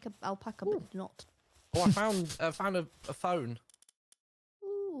 It's like an alpaca, but not. Oh, I found a phone.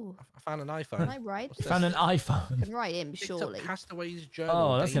 Ooh. I found an iPhone. Can I ride What's this? Found an I iPhone. can write him, Picked surely. up Castaway's Journal.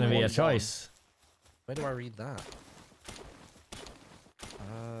 Oh, that's day going to be a 1. choice. Where do I read that?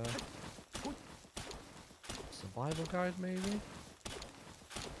 Survival guide, maybe?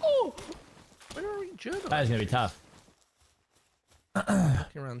 Oh! Where do I read journal? That is going to be tough.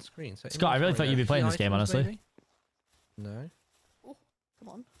 Looking around the screen. So Scott, I really thought you'd be playing this game, honestly. Maybe? No. Oh, come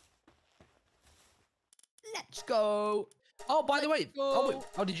on. Let's go. Oh, by the way. go. Wait.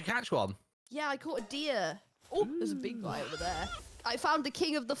 Oh, did you catch one? Yeah, I caught a deer. Oh, there's a big guy over there. I found the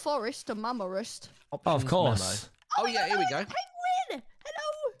king of the forest, a mammarist. Oh, of Options course. memo. Oh, yeah, here we go. Penguin!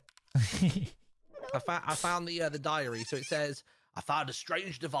 Hello! I found the diary. So it says, I found a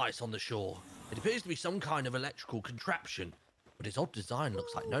strange device on the shore. It appears to be some kind of electrical contraption, but its odd design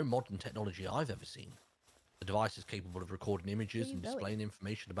looks like no modern technology I've ever seen. The device is capable of recording images and displaying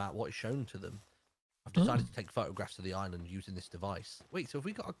information about what is shown to them. I've decided to take photographs of the island using this device. Wait, so have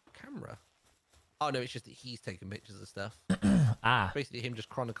we got a camera? Oh no, it's just that he's taking pictures of stuff. Ah. Basically him just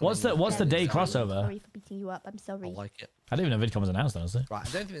chronicling. What's the day himself. crossover? Sorry for beating you up. I'm sorry. I like it. I didn't even know VidCon was announced, honestly. Right,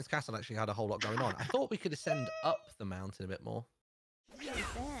 I don't think this castle actually had a whole lot going on. I thought we could ascend up the mountain a bit more. What is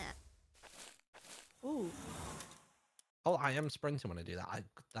that? Ooh. Oh, I am sprinting when I do that.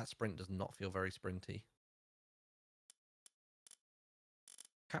 That sprint does not feel very sprinty.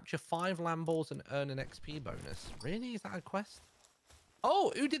 Capture 5 lamb balls and earn an XP bonus. Really? Is that a quest?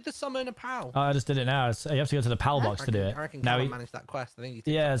 Oh, who did the summon a pal? Oh, I just did it now. You have to go to the PAL box to do it. I reckon Now Callum managed that quest. I think he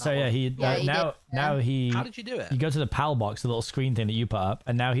did yeah, that so yeah, one. he now he. How did you do it? You go to the PAL box, the little screen thing that you put up,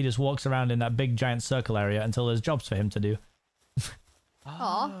 and now he just walks around in that big giant circle area until there's jobs for him to do.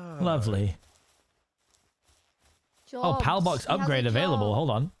 Aw. Lovely. Oh, PAL box He has a upgrade available. job. Hold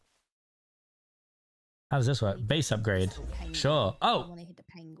on. How does this work? Base upgrade. Penguin. Sure. I Oh, want to hit the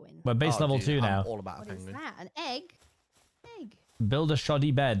penguin. we're base Oh, level dude, 2 I'm now. all about a What is penguin. that? An egg? Egg. Build a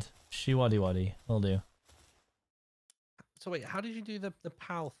shoddy bed. Shiwaddy waddy. Will do. So wait, how did you do the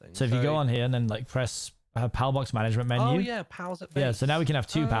PAL thing? So if you go on here and then like press PAL box management menu. Oh yeah, pals at base. Yeah, so now we can have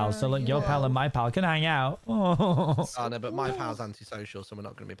 2 pals. So like your pal and my pal can hang out. Oh, Oh no, but my pal's antisocial, so we're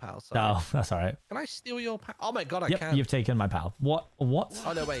not going to be pals. So. oh that's all right. Can I steal your pal? Oh my god, I Yep, can. you've taken my pal. What? Oh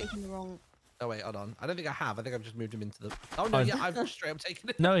no, wait. Taking the wrong. Oh wait, hold on. I don't think I have. I think I've just moved him into the. Oh no, Oh. yeah, I've straight up taken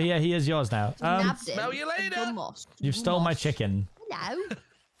it. No, yeah, he is yours now. Nabbed him. smell you later. Dumos. You've stole my Dumos. chicken. Hello.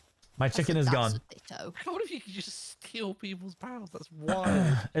 My chicken is That's gone. a ditto. What if you could just steal people's pals? That's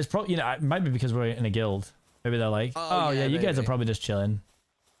wild. It's probably, it might be because we're in a guild. Maybe they're like, oh, yeah, you guys are maybe. probably just chilling.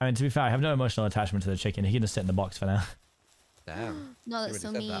 I mean, to be fair, I have no emotional attachment to the chicken. He can just sit in the box for now. Damn. No, You that's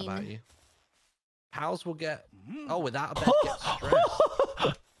already so said that about mean. you. Pals will get. Oh, without a bed, get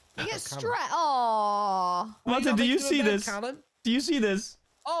stressed. You get stressed. Aww. Martin, do you see this? Callum? Do you see this?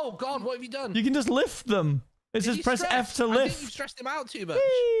 Oh God, what have you done? You can just lift them. It Is says he press stressed? F to I think you've lift. stressed him out too much.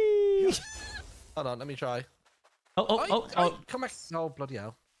 Whee! Hold on, let me try. Oh. Come back. Oh, bloody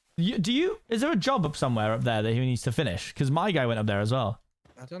hell. Is there a job up somewhere up there that he needs to finish? Because my guy went up there as well.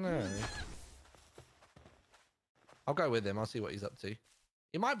 I don't know. I'll go with him. I'll see what he's up to.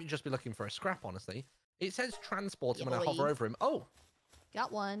 He might just be looking for a scrap, honestly. It says transport him when I hover over him. Oh,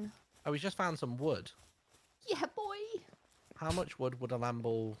 Got one. oh, he's just found some wood. Yeah, boy. How much wood would a lamb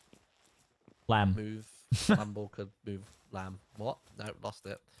Lamb. move? Lamb could move lamb. What? No, lost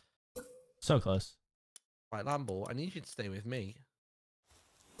it. So close. Right, Lamb, I need you to stay with me.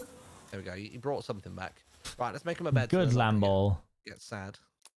 There we go. He brought something back. Right, let's make him a bed. Good so Lamb. Get sad.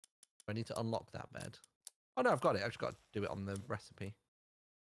 I need to unlock that bed. Oh no, I've got it. I've just got to do it on the recipe.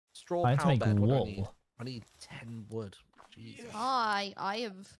 Straw I have to make bed. What do wool. I need 10 wood. Jesus. I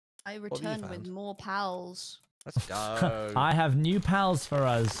returned with more pals. Let's go. I have new pals for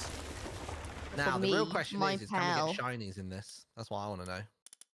us. Now, the real question is can we pal. get shinies in this? That's what I want to know.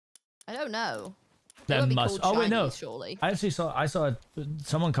 I don't know. There must. Oh wait, no. Surely. I saw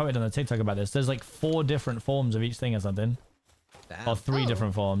someone commented on the TikTok about this. There's like 4 different forms of each thing or something. Damn. Or 3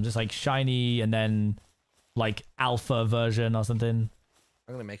 different forms. It's like shiny and then like alpha version or something.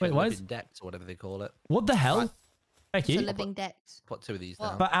 I'm gonna make it a living dex or whatever they call it. What the hell? Becky? It's a living dex. Put 2 of these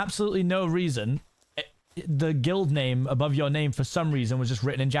down. For absolutely no reason, the guild name above your name for some reason was just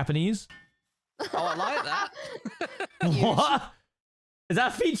written in Japanese. Oh, I like that. What? Is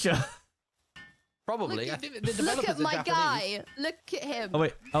that a feature? Probably. I think the developers look at my Japanese. guy. Look at him. Oh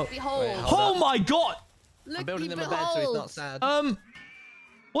wait. Oh. Behold. Wait, Oh my god! Look, I'm building him a bed so he's not sad.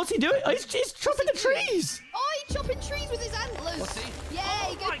 What's he doing? Oh, he's chopping the trees. Oh, he's chopping trees with his antlers. What's he?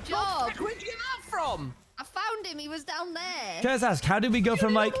 Yay, good job. Where'd you get that from? I found him. He was down there. Can I just ask, how did we go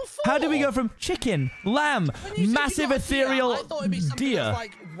from like, how did we go from chicken, lamb, massive ethereal I thought it'd be something deer? that's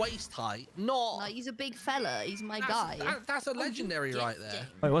like waist height, not. No, he's a big fella. He's my guy. That's a legendary right there.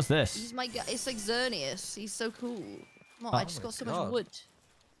 Wait, what's this? He's my guy. It's like Xerneas. He's so cool. Oh, I just got so much wood.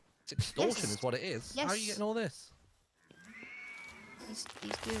 It's extortion is what it is. Yes. How are you getting all this? He's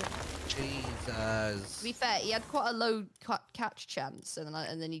good. Jesus. To be fair, he had quite a low catch chance, and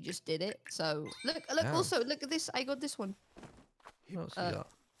then he just did it. So look. Yeah. Also, look at this. I got this one. What else you got?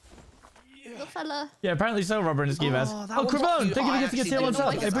 Little fella. Yeah, apparently so, Robert and his game has. Oh, Cravone, thank you for getting to see what's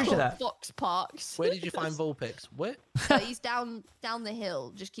up. I appreciate that. Fox Parks. Where did you find Vulpix? Where? He's down the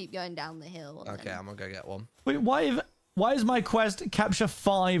hill. Just keep going down the hill. Okay, I'm gonna go get one. Wait, why is my quest capture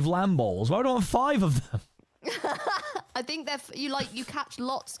 5 lamb balls? Why do I want 5 of them? I think you catch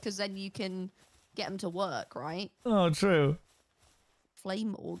lots because then you can get them to work, right? Oh, true.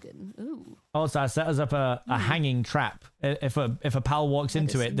 Flame organ. Ooh. Also, I set us up a hanging trap. If a pal walks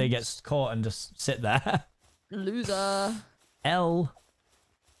into it, they get caught and just sit there. Loser. L.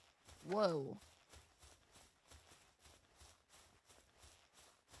 Whoa.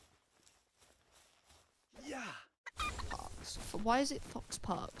 Yeah. Parks. Why is it Fox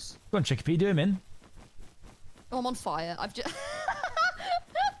Parks? Go on, Chickpea, do him in. Oh, I'm on fire. I've just.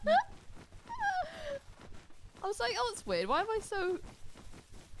 I was like, oh, it's weird. Why am I so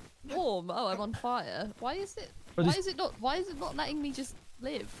warm? Oh, I'm on fire. Why is it? Why is it not letting me just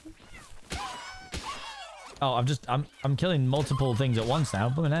live? Oh, I'm killing multiple things at once now.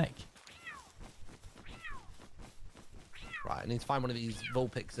 Boom, heck. Right, I need to find one of these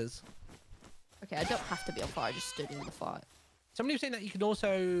Vulpixes. Okay, I don't have to be on fire. I just stood in the fire. Somebody was saying that you can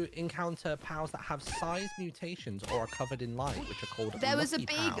also encounter pals that have size mutations or are covered in light, which are called There was a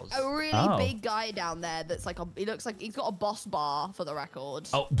really big guy down there that's like he looks like he's got a boss bar for the record.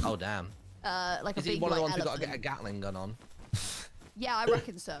 Oh damn. Like is a big he one of the ones who elephant. got to get a Gatling gun on? Yeah, I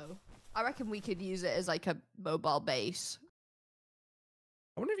reckon so. I reckon we could use it as like a mobile base.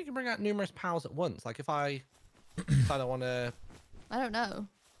 I wonder if you can bring out numerous pals at once. Like if I don't want to. I don't know.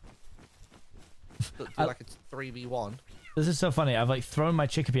 Do like it's 3v1. This is so funny. I've like thrown my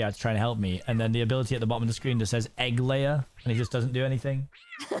Chickpea out to try and help me, and then the ability at the bottom of the screen just says egg layer, and he just doesn't do anything.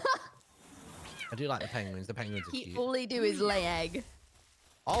 I do like the penguins. The penguins are cute. All he do is lay egg.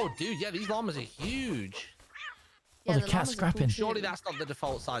 Oh, dude, yeah, these llamas are huge. Yeah, the cat's scrapping. Cool Surely that's not the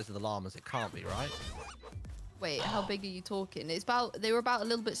default size of the llamas. It can't be, right? Wait, how big are you talking? They were about a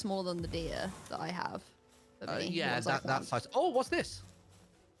little bit smaller than the deer that I have. Yeah, that size. Oh, what's this?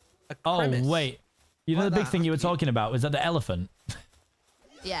 Oh, wait. You know the big thing you were talking about? Was that the elephant?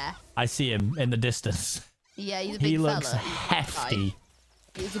 Yeah. I see him in the distance. Yeah, he's a big fella. He looks hefty.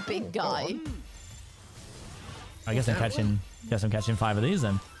 He's a big guy. I guess I'm catching 5 of these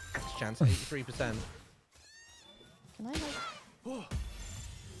then. Chance 83%. Can I like...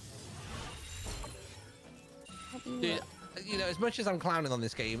 Dude, you know, as much as I'm clowning on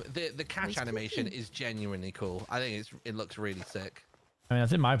this game, the catch animation is genuinely cool. I think it looks really sick. I mean, I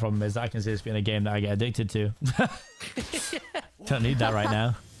think my problem is that I can see this being a game that I get addicted to. Don't need that right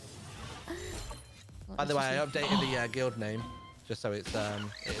now. By the way, I updated the guild name just so it is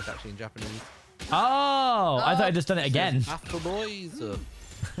actually in Japanese. Oh, I thought I'd just done it again. After boys.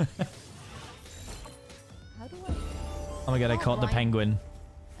 How do I... Oh my god, I caught the penguin.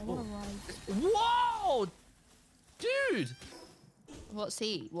 I wanna ride. Whoa! Dude! What's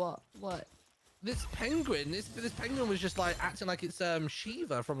he? What? This penguin was just like acting like it's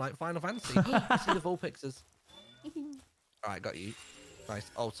Shiva from like Final Fantasy. I see the Vulpixes. Alright, got you. Nice.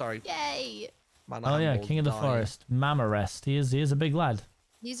 Oh, sorry. Yay! Oh yeah, King of the Forest. Mama Rest. He is a big lad.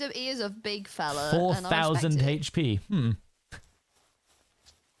 He is a big fella. 4,000 HP.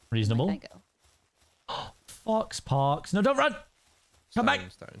 Reasonable. Where'd I go? Fox Parks. No, don't run. Come back.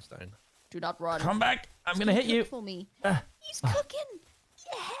 Stone. Do not run. Come back. I'm going to hit you. For me. He's cooking.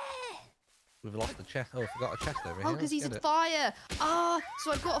 Yeah. We've lost the chest. Oh, I forgot a chest over here. Oh, because he's a fire.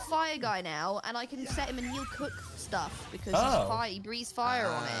 So I've got a fire guy now, and I can set him and he'll cook stuff because he's fire. He breathes fire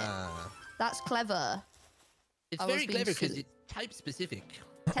on it. That's clever. It's very clever because it's type specific.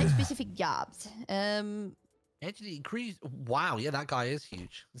 Type specific jobs. Actually, increase. Wow, yeah, that guy is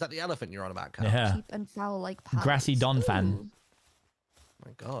huge. Is that the elephant you're on about, Cal? Yeah. Cheap and foul like pals. Grassy Don fan. Oh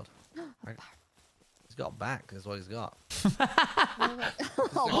my God. He's got back, is what he's got. Oh my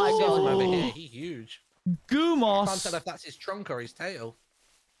God. Over here, he's huge. Gumos. I can't tell if that's his trunk or his tail.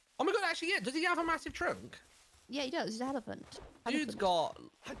 Oh my God, actually, yeah. Does he have a massive trunk? Yeah, he does. He's an elephant. Dude's got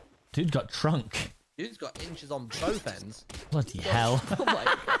trunk. Dude's got inches on both ends. Bloody hell. Oh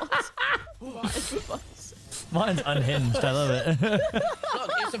my God. Mine's unhinged. I love it.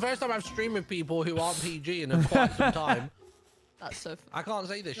 Look, it's the first time I've streamed with people who aren't PG in quite some time. That's so funny. I can't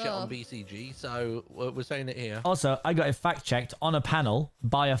say this shit on BCG, so we're saying it here. Also, I got it fact checked on a panel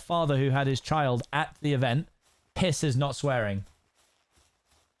by a father who had his child at the event. Piss is not swearing.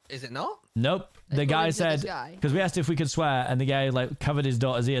 Is it not? Nope. The guy said, because we asked if we could swear, and the guy like covered his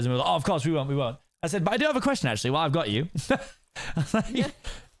daughter's ears and we were like, oh, of course we won't. I said, but I do have a question actually. While I've got you.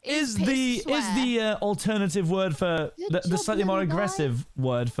 Is the alternative word for the slightly more aggressive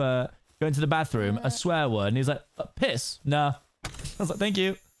word for going to the bathroom a swear word? And he's like, piss? No. I was like, thank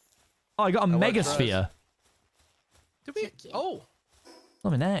you. Oh, I got a megasphere. Did we? Oh.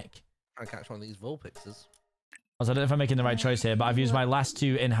 Oh, my neck. Trying to catch one of these Vulpixes. I don't know if I'm making the right choice here, but I've used my last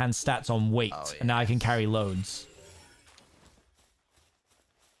 2 enhanced stats on weight, and now I can carry loads.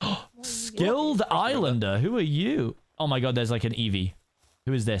 Skilled Islander. Who are you? Oh my God, there's like an Eevee.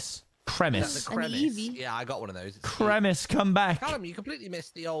 Who is this? Cremis. Is that the Cremis? Yeah, I got one of those. It's Cremis, come back. Callum, you completely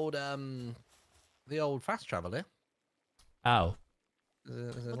missed the old fast traveler. Oh.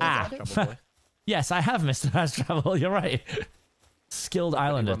 Fast travel boy. Yes, I have missed the fast travel. You're right. Skilled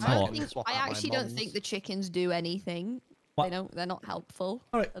Islander talk. I actually don't think the chickens do anything. What? They're not helpful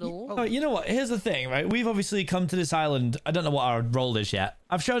at all. Oh, you know what? Here's the thing, right? We've obviously come to this island. I don't know what our role is yet.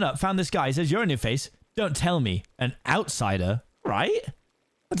 I've shown up, found this guy. He says, you're in your face. Don't tell me. An outsider, right?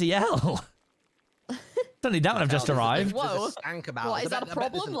 What the hell? It's only that one I've just arrived. Whoa. What, is that a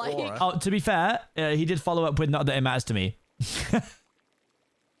problem? Oh, to be fair, he did follow up with not that it matters to me. I'm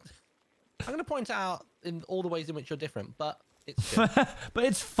going to point out in all the ways in which you're different, but it's but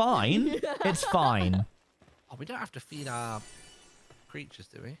it's fine. It's fine. Oh, we don't have to feed our creatures,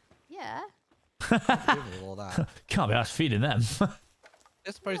 do we? Yeah. All that. Can't be asked feeding them.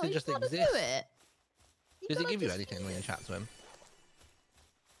 They're supposed to just exist. Do it. Does he give you anything when you chat to him?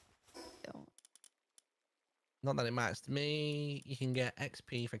 Don't. Not that it matters to me. You can get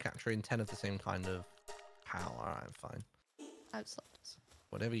XP for capturing 10 of the same kind of power. Alright, fine. Outsiders.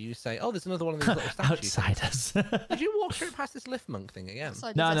 Whatever you say. Oh, there's another one of these little statues. Outsiders. Did you walk straight past this lift monk thing again?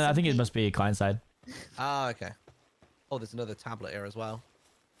 No, I think it must be client side. Ah, okay. Oh, there's another tablet here as well.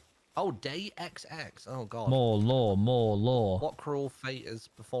 Oh, day XX. Oh, God. More lore. What cruel fate has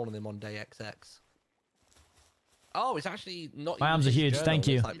befallen him on day XX? Oh, it's actually not. My arms are huge. Thank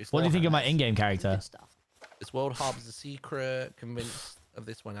you. Like what do you think of my in-game character? This world harbors a secret. Convinced of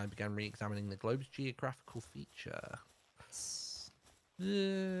this when I began re-examining the globe's geographical feature.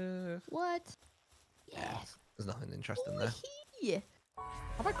 What? Yes. There's nothing interesting there. Yeah.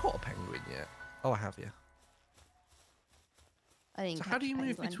 Have I caught a penguin yet? Oh, I have, yeah. I didn't. So how do you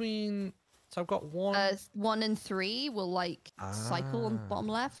move between? So I've got 1. 1 and 3 will like cycle on the bottom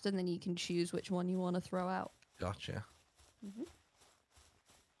left, and then you can choose which one you want to throw out. Gotcha.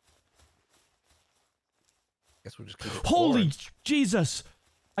 Guess we'll just keep it Holy forward. Jesus!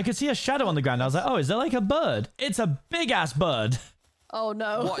 I could see a shadow on the ground. I was like, oh, is there like a bird? It's a big ass bird. Oh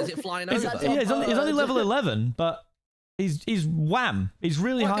no! What is it flying over? Yeah, he's only level 11, but he's wham. He's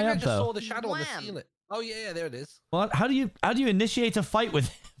really high up I just though. saw the shadow on the ceiling. Oh yeah, there it is. What? How do you initiate a fight with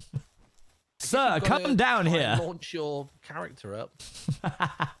him? Sir, come down here. Launch your character up.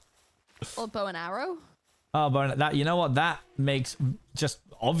 Or bow and arrow. Oh, but that, you know what? That makes just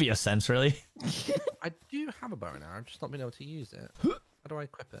obvious sense, really. I do have a bow and arrow. I've just not been able to use it. How do I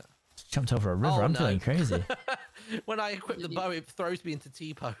equip it? Just jumped over a river. I'm feeling crazy. When I equip the bow, it throws me into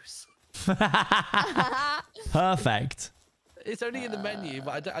T-pose. Perfect. It's only in the menu,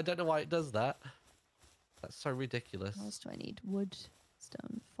 but I don't know why it does that. That's so ridiculous. What else do I need? Wood,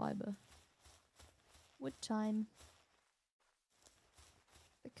 stone, fiber. Wood time.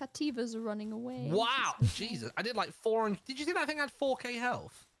 The cativas are running away. Wow, Jesus! I did like 400. Did you see that thing had 4K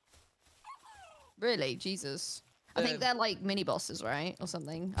health? Really, Jesus. I think they're like mini bosses, right, or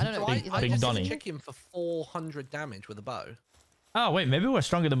something. I don't know. I Big just Donnie. check him for 400 damage with a bow. Oh wait, maybe we're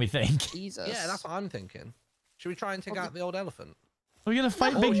stronger than we think. Jesus. Yeah, that's what I'm thinking. Should we try and take out the old elephant? We're gonna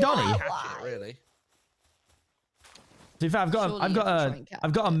fight No, Big Donnie. Catch it, really. To be fair, I've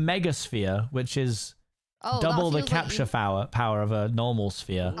got a mega sphere, which is double the capture power of a normal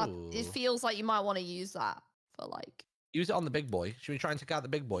sphere. It feels like you might want to use that for like. Use it on the big boy. Should we try and take out the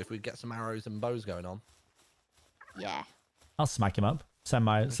big boy if we get some arrows and bows going on? Yeah. I'll smack him up. Send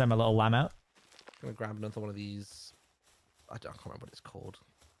my little lamb out. I'm gonna grab another one of these. I can't remember what it's called.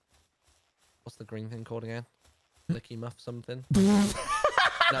 What's the green thing called again? Licky muff something.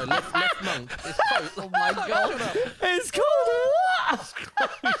 No, lift monk. It's close. Oh my god. It's called what?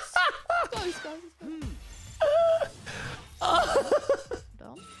 Close, guys.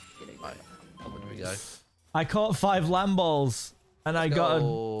 Right. Where do we go? I caught 5 lamb balls and I got a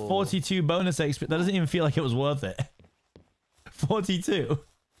 42 bonus XP. That doesn't even feel like it was worth it. 42.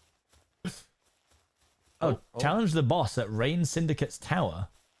 Oh, challenge the boss at Rain Syndicate's tower.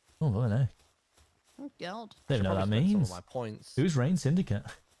 Oh, no. Oh god. I don't know what that means. Some of my points. Who's Rain Syndicate?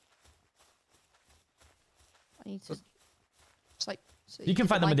 I need to. It's like. So you can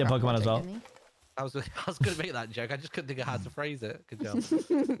fight them with your Pokemon as well. I was going to make that joke. I just couldn't think of how to phrase it. Good job.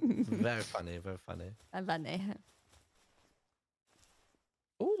 Very funny. Very funny. I'm funny.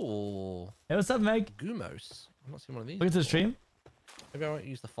 Ooh. Hey, what's up, Meg? Gumos. I've not seen one of these. Look at the stream. Maybe I won't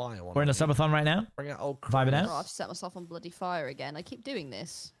use the fire one. We're in a subathon right now. Bring out old Vibing out. Oh, I've set myself on bloody fire again. I keep doing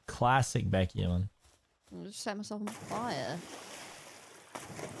this. Classic Becky, man. I just set myself on fire.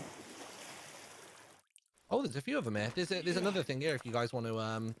 Oh, there's a few of them here. There's another thing here if you guys want to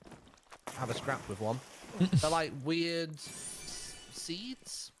have a scrap with one. They're like weird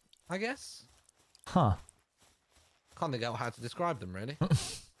seeds, I guess. Huh. Can't think out how to describe them really.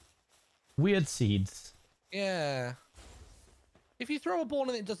 Weird seeds. Yeah. If you throw a ball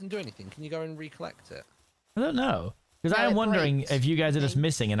and it doesn't do anything, can you go and recollect it? I don't know. Because I am wondering if you guys are just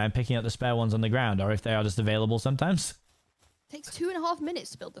missing and I'm picking up the spare ones on the ground, or if they are just available sometimes. It takes 2.5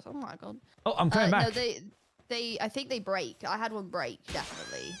 minutes to build this. Oh my god. Oh, I'm coming back. No, I think they break. I had one break,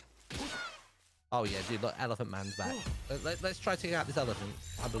 definitely. Oh yeah, dude, look, Elephant Man's back. Let's try taking out this elephant.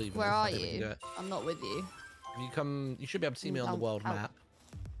 I believe in Where this. are you? I'm not with you. You should be able to see me on the world map.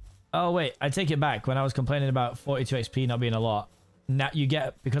 Oh wait, I take it back. When I was complaining about 42 XP not being a lot, now you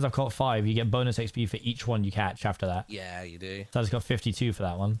get, because I've caught 5, you get bonus XP for each one you catch after that. Yeah, you do. So I just got 52 for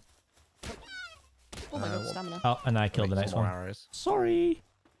that one. Oh my god, stamina. Oh, and I killed the next one. Arrows. Sorry.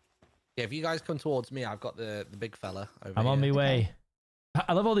 Yeah, if you guys come towards me, I've got the big fella over I'm here. on my way.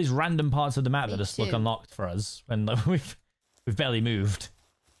 I love all these random parts of the map that just look unlocked for us when we've barely moved.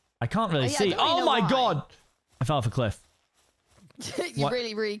 I can't really see. Oh my god! I fell off a cliff. You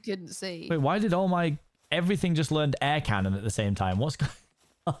really couldn't see. Wait, why did everything just learned air cannon at the same time? What's going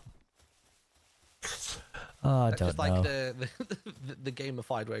on? Oh, I don't just know. like the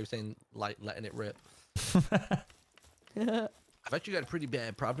gamified way of saying, like, letting it rip. I've actually got a pretty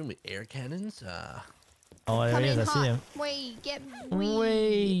bad problem with air cannons. Oh, there he is. I see him. Wait,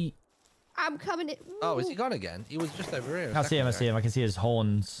 Wait. I'm coming in. Oh, is he gone again? He was just over here. I see him. I see him. I can see his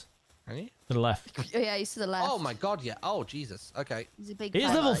horns. Can you? To the left. Yeah, he's to the left. Oh my god, yeah. Oh, Jesus. Okay. He's a big He's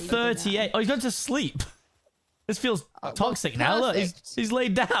level 38. Oh, he's going to sleep. This feels toxic now. Look, he's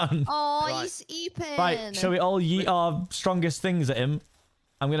laid down. Oh, he's eeping. Right, shall we all yeet our strongest things at him?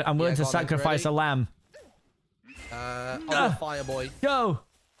 I'm willing to sacrifice a lamb. Fire boy. Go.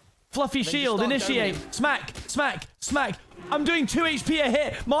 Fluffy shield, initiate. Smack, smack, smack. I'm doing 2 HP a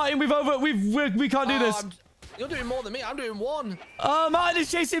hit. Martin, we can't do this. You're doing more than me. I'm doing 1. Oh, Martin is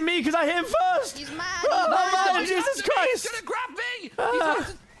chasing me because I hit him first. He's mad. Martin, Jesus Christ. He's going to grab me. He's going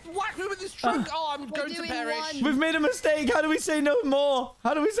to whack me with his trunk. Oh, I'm going to perish. We've made a mistake. How do we say no more?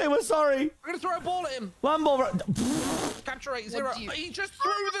 How do we say we're sorry? We're going to throw a ball at him. Land ball. Capture rate 0. He just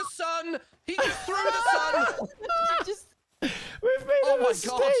threw the sun. He just threw the sun. We've made a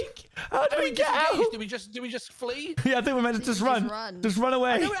mistake. How do we get out? Do we just flee? Yeah, I think we're meant to just run. Just run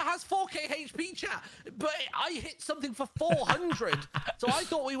away. I know it has 4k HP, chat, but I hit something for 400. So I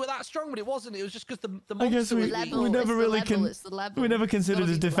thought we were that strong, but it wasn't. It was just because the monster was weak. We never really we never considered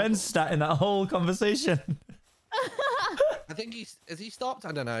his defense stat in that whole conversation. I think has he stopped?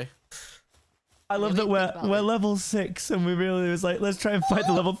 I don't know. I love that we're level 6 and we really was like, let's try and fight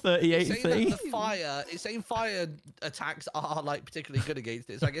the level 38 thing. It's saying fire attacks are like particularly good against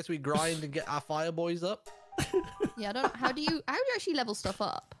it. So I guess we grind and get our fire boys up. Yeah, I don't. How do you actually level stuff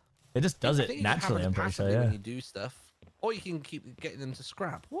up? It just does it naturally. I'm pretty sure. Yeah. When you do stuff, or you can keep getting them to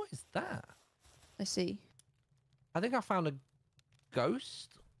scrap. What is that? I see. I think I found a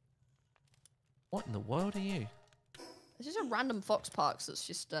ghost. What in the world are you? It's just a random fox parks that's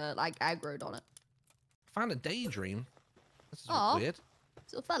just like aggroed on it. Found a daydream. This is weird.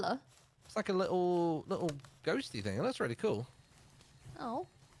 It's a little fella. It's like a little ghosty thing. That's really cool. Oh.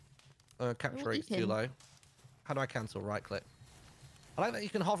 Capture rate's too low. How do I cancel? Right click. I like that you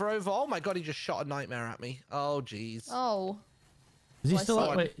can hover over. Oh my god, he just shot a nightmare at me. Oh jeez. Oh. Is he still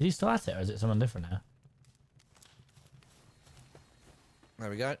at, wait, is he still at it, or is it someone different now? There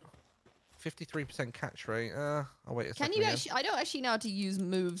we go. 53% catch rate. I'll wait a second. Can you actually? I don't actually know how to use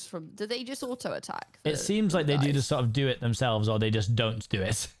moves from. Do they just auto attack? It seems like they do just sort of do it themselves, or they just don't do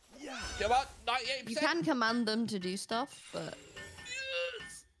it. Yeah. Come on, 98%. You can command them to do stuff, but.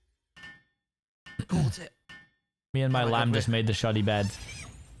 Yes. Caught it. Me and my lamb just made the shoddy bed.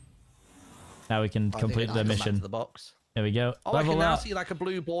 Now we can complete the mission. Back to the box. There we go. Oh, I can now see like a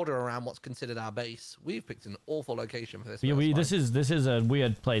blue border around what's considered our base. We've picked an awful location for this. Yeah, this is a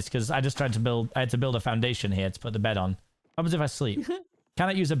weird place because I just tried to build. I had to build a foundation here to put the bed on. What happens if I sleep? Can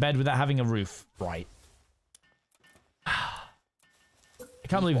I use a bed without having a roof? Right. I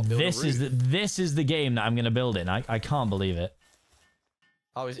can't believe this is the game that I'm gonna build in. I can't believe it.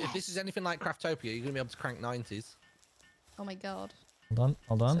 Oh, if this is anything like Craftopia, you're gonna be able to crank 90s. Oh my god. Hold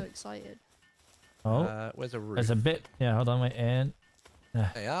on. I'm so excited. Oh, where's a roof? There's a bit. Yeah, hold on, wait. And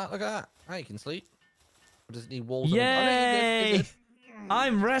there you are. Look at that. Now you can sleep. Or does it need walls? Yay! Oh, no,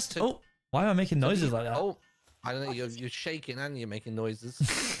 I'm rest. Oh, why am I making noises like that? Oh, I don't know. You're shaking and you're making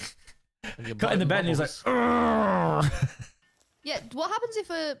noises. Got in the bed and he's like. Yeah. What happens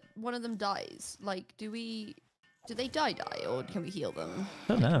if one of them dies? Like, do they die, or can we heal them?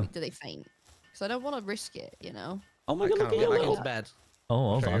 I don't know. Do they faint? Because I don't want to risk it, you know. Oh my god! Look at you. Back into bed.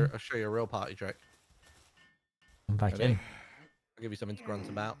 Oh, hold on. I'll show you a real party trick. I'm back in. I'll give you something to grunt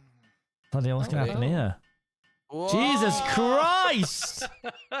about. Bloody hell, what's going to happen here? Whoa. Jesus Christ!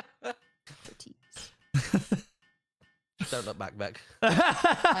 Don't look back, Beck.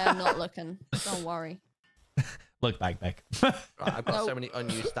 I am not looking. Don't worry. Look back, Beck. Right, I've got so many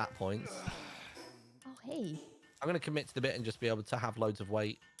unused stat points. Oh, hey. I'm going to commit to the bit and just be able to have loads of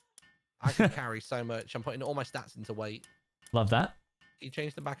weight. I can carry so much. I'm putting all my stats into weight. Love that. You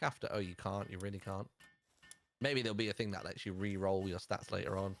change them back after? Oh, you can't. You really can't. Maybe there'll be a thing that lets you re-roll your stats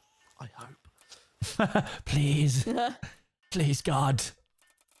later on. I hope. Please. Please, God.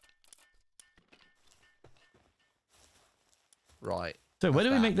 Right. So where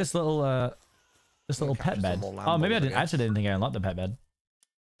do we make this little pet bed? Oh, maybe I didn't think I unlocked the pet bed.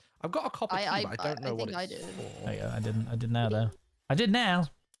 I've got a copper key, but I don't know what it's for. There you go. I did now though. I did now.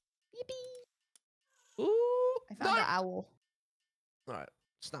 Yippee. Ooh. I found an owl. Right.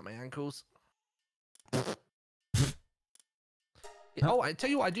 Snap my ankles. Oh, I tell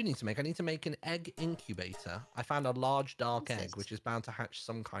you what I do need to make. I need to make an egg incubator. I found a large dark egg, which is bound to hatch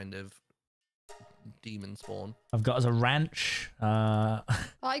some kind of demon spawn. I've got as a ranch. I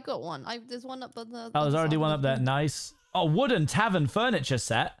got one. There's one up on the. Oh, there's already one up there. Nice. Oh, wooden tavern furniture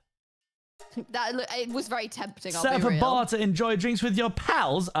set. It was very tempting. Set up a bar to enjoy drinks with your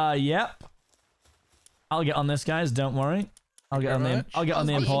pals. Yep. I'll get on this, guys. Don't worry. I'll get on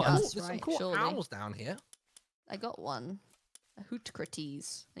the importance. There's some cool owls down here. I got one. A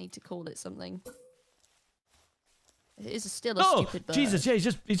Hootcrates. I need to call it something. It is still a stupid bird. Jesus, yeah,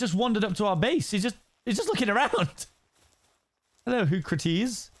 he's just wandered up to our base. He's just looking around. Hello,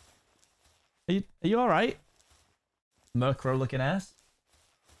 Hootcrates. Are you all right? Murkrow looking ass.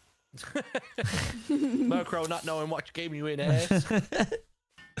 Murkrow not knowing what game you in, ass.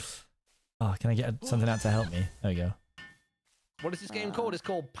 Oh, can I get something out to help me? There we go. What is this game called? It's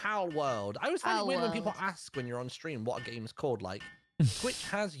called Palworld. I always find it weird when people ask when you're on stream what a game's called. Like, Twitch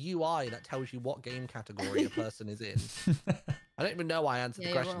has UI that tells you what game category a person is in. I don't even know why I answered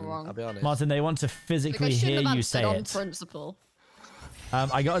the question. I'll be honest. Martin, they want to physically hear you say it. Principle.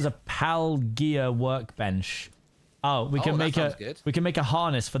 I got as a Palgear workbench. Oh, we can make a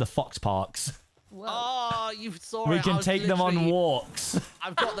harness for the fox parks. Whoa. Oh, you saw it. We can take them on walks.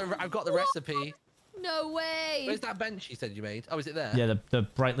 I've got the recipe. No way. Where's that bench you said you made? Oh, is it there? Yeah, the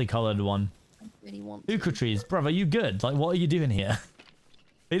brightly colored one. I really want Hootcrates, brother, are you good? Like, what are you doing here?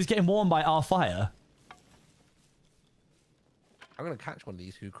 He's getting warmed by our fire. I'm gonna catch one of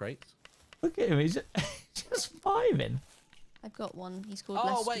these Hootcrates. Look at him, he's just vibing. I've got one. He's called.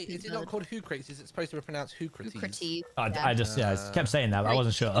 Oh wait, is it not called Hootcrates? Is it supposed to be pronounced Hootcrates? Hootcrates. I just kept saying that, but I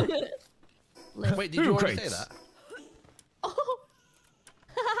wasn't sure. Wait, did you already say that? Oh.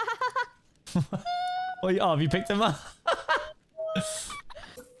 Oh, have you picked him up? Oh,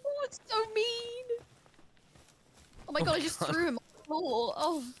 it's so mean. Oh my god, I just threw him on the floor.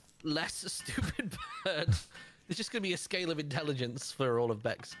 Oh. Less stupid bird. There's just going to be a scale of intelligence for all of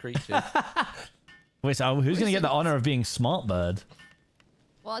Beck's creatures. Wait, so who's going to get the honor of being smart bird?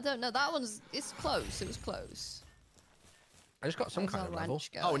 Well, I don't know. That one's... It's close. It was close. I just got some kind of level.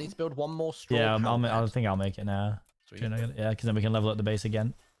 Going? Oh, we need to build one more straw. Yeah, I think I'll make it now. Sweet. Yeah, because then we can level up the base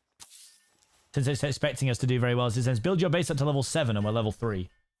again. Since it's expecting us to do very well, it says build your base up to level 7 and we're level 3.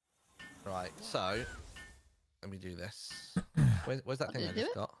 Right, so let me do this. Where's that thing I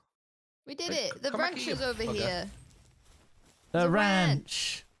just got? We did it. The ranch is over here. The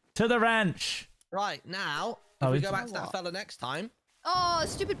ranch. To the ranch. Right, now, if we go back to that fella next time. Oh, a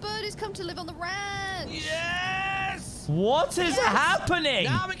stupid bird has come to live on the ranch. Yes! What is happening?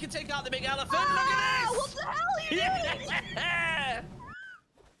 Now we can take out the big elephant. Look at this! What the hell are you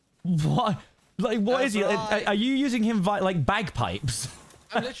doing? What? Like, what is he? Right. Are you using him like bagpipes?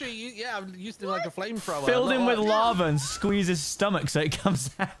 I'm literally, I'm used him like a flamethrower. Filled him with lava and squeeze his stomach so it comes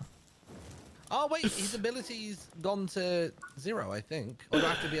out. Oh, wait, his ability's gone to 0, I think. Or do I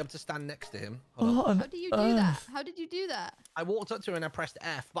have to be able to stand next to him? How do you do that? How did you do that? I walked up to him and I pressed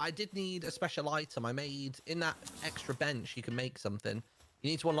F, but I did need a special item. I made, in that extra bench, you can make something.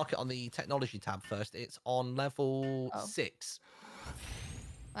 You need to unlock it on the technology tab first. It's on level 6.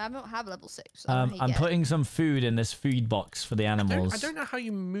 I don't have level 6. So I'm putting some food in this food box for the animals. I don't know how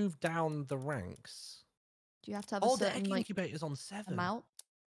you move down the ranks. Do you have to have a certain, the egg incubator's on 7. Amount?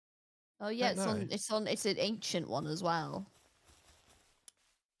 Oh yeah, it's an ancient one as well.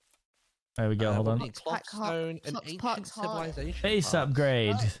 There we go, hold on. Clockstone, an ancient civilization. Base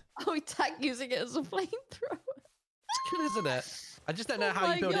upgrade. Oh, we tag using it as a flamethrower. It's cool, isn't it? I just don't know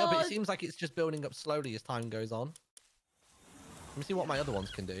how you build it up. It seems like it's just building up slowly as time goes on. Let me see what my other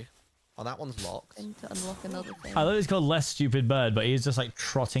ones can do. Oh, that one's locked. To unlock another thing. I thought it's called Less Stupid Bird, but he's just like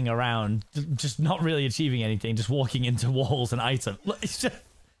trotting around, just not really achieving anything, just walking into walls and items. Look,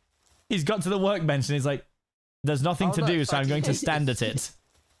 he's got to the workbench and he's like, there's nothing to do, so I'm going to stand at it.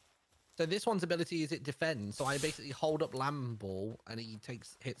 So this one's ability is it defends. So I basically hold up Lamb Ball and he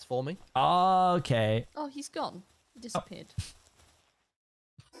takes hits for me. Oh, okay. Oh, he's gone. He disappeared.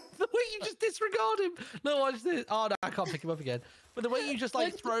 The way you just disregard him. No, watch this. Oh, no, I can't pick him up again. But the way you just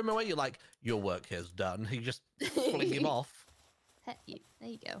like throw him away, you're like, your work here's done. You just fling him off. Pet you. There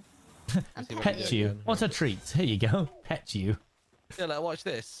you go. Pet you. What a treat. Here you go. Pet you. Yeah, like, watch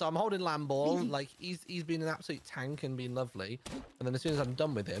this. So I'm holding Lamb Ball. Like, he's been an absolute tank and been lovely. And then as soon as I'm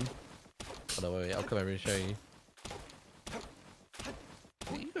done with him... Oh, no, wait, I'll come over and show you.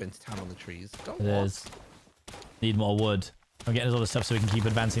 You go into town on the trees. It is. Need more wood. I'm getting all the stuff so we can keep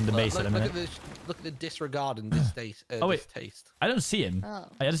advancing the base at a minute. Look at the disregard and distaste. Oh, wait. Taste. I don't see him. Oh.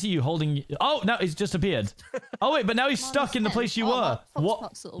 I just see you holding... Oh, no, he's just appeared. Oh, wait, but now he's stuck in the place you were.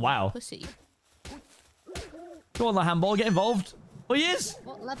 What? Wow. Pussy. Go on, the handball, get involved. Oh, he is.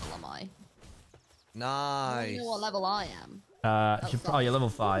 What level am I? Nice. I don't know what level I am. You're level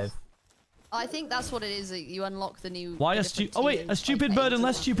 5. I think that's what it is. That you unlock the new... Why a stupid bird and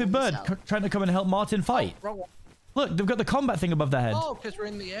less stupid bird trying to come and help Martin fight. Oh, wrong one. Look, they've got the combat thing above their head. Oh, because we're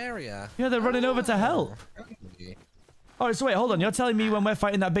in the area. Yeah, they're running over to help. Alright, so wait, hold on. You're telling me when we're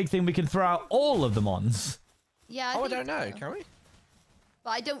fighting that big thing, we can throw out all of the mons? Yeah, I don't know. Can we?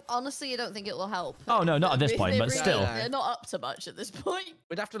 But honestly, I don't think it will help. Oh, no, not at this point, but still. They're not up to much at this point.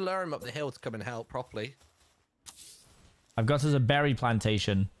 We'd have to lure him up the hill to come and help properly. I've got us a berry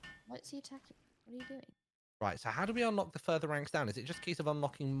plantation. What's he attacking? What are you doing? Right, so how do we unlock the further ranks down? Is it just a case of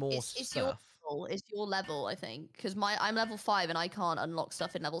unlocking more stuff? It's your level, I think, because I'm level 5 and I can't unlock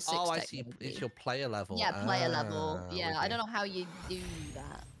stuff in level 6. Oh, I see. It's your player level. Yeah, player level. Yeah, I don't know how you do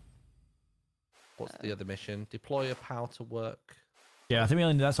that. What's the other mission? Deploy a power to work. Yeah, I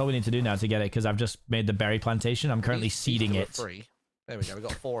think that's all we need to do now to get it, because I've just made the berry plantation. I'm currently seeding it. Free. There we go. We've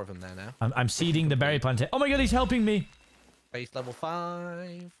got 4 of them there now. I'm seeding the berry plantation. Oh my god, he's helping me. Base level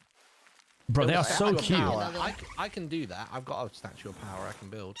 5. Bro, they are so cute. I can do that. I've got a statue of power I can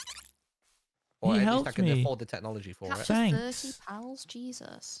build. Or at least I can afford the technology for it. Thanks. 30 pals,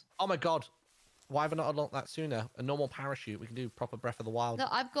 Jesus. Oh my god. Why have I not unlocked that sooner? A normal parachute. We can do proper Breath of the Wild. No,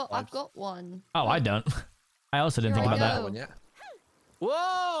 I've got one. Oh, I don't. I also didn't think about that. One yet. Whoa!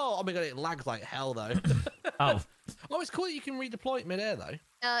 Oh my god, it lags like hell though. Oh, it's cool that you can redeploy it midair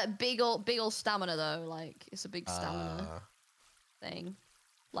though. Big old stamina though. Like it's a big stamina thing.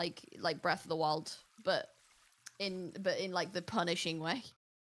 Like Breath of the Wild, but in like the punishing way.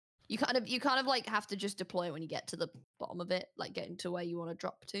 You kind of like have to just deploy it when you get to the bottom of it, like getting to where you want to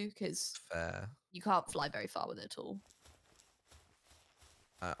drop to, because you can't fly very far with it at all.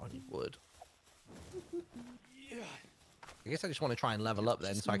 I need wood. Yeah. I guess I just want to try and level up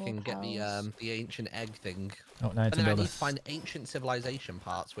then, so I can get the ancient egg thing. Oh, no, and then I need to find ancient civilization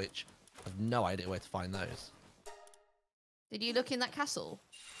parts, which I have no idea where to find those. Did you look in that castle?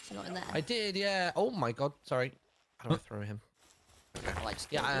 You're not in there. I did, yeah. Oh my god, sorry. How do I throw him? Okay.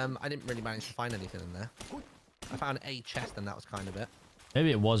 Oh, I didn't really manage to find anything in there. I found a chest and that was kind of it.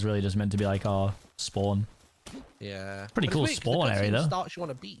 Maybe it was really just meant to be like our spawn. Yeah. Pretty cool spawn area though. Starts you on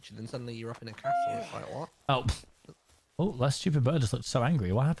a beach and then suddenly you're up in a castle. It's like, what? Oh, that stupid bird just looked so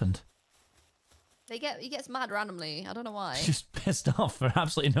angry. What happened? He gets mad randomly. I don't know why. She's pissed off for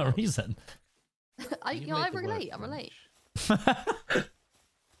absolutely no reason. I relate.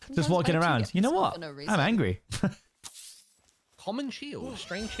 Just walking around. You know what? I'm angry. Common shield.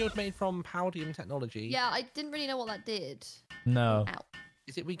 Strange shield made from Palworld technology. Yeah, I didn't really know what that did. No. Ow.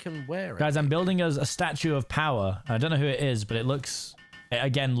 Is it we can wear it? Guys, I'm building us a statue of power. I don't know who it is, but it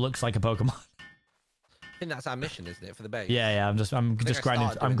again looks like a Pokemon. I think that's our mission, isn't it, for the base? Yeah. I'm just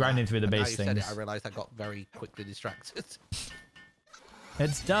grinding. I'm grinding through the base things. Said it, I realized I got very quickly distracted.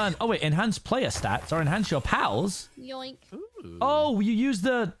 It's done. Oh wait, enhance player stats or enhance your pals. Yoink. Ooh. Oh, you use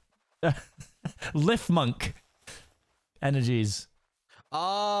the Lift Monk energies.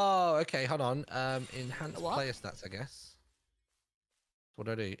 Oh, okay. Hold on. Enhance player stats, I guess. What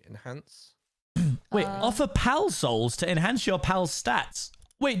do I do? Enhance. Wait, offer pal souls to enhance your pal's stats.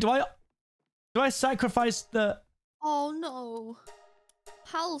 Wait, do I sacrifice the? Oh no.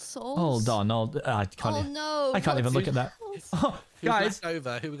 Pal souls. Hold on, I can't. Oh no. I can't even look at that. Oh, guys,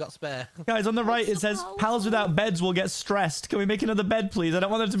 who we got spare? Guys, on the right it says pals without beds will get stressed. Can we make another bed, please? I don't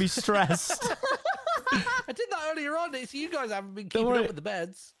want them to be stressed. I did that earlier on. It's you guys haven't been keeping up with the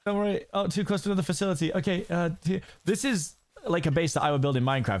beds. Don't worry. Oh, too close to another facility. Okay, this is like a base that I would build in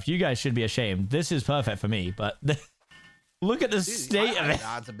Minecraft. You guys should be ashamed. This is perfect for me, but look at the state of it.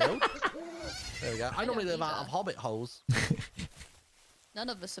 Hard to build. There we go. I normally live out of hobbit holes. None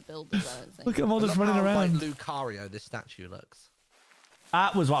of us are builders, I don't think. Look at them all just running around. Like Lucario, this statue looks.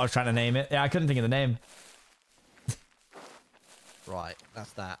 That was what I was trying to name it. Yeah, I couldn't think of the name. Right,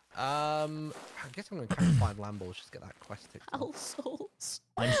 that's that. I guess I'm going to carry 5 Lamballs just to get that quest ticked. Pal souls.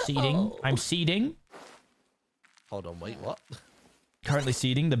 I'm seeding. Oh. I'm seeding. Hold on, wait, what? Currently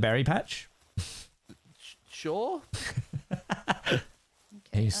seeding the berry patch. Sure.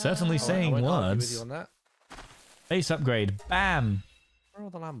 He's certainly saying words. On that. Base upgrade. Bam. Where are all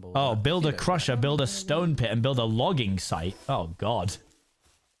the Lamballs? Oh, build a crusher, build a stone pit, and build a logging site. Oh, God.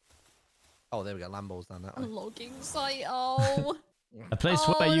 Oh, there we go. Lamballs down that way. A logging site. Oh. A place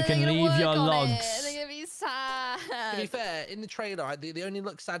where you can leave your logs. They're gonna be sad. To be fair, in the trailer, they only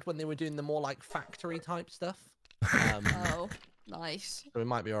looked sad when they were doing the more like factory type stuff. Oh, nice. So it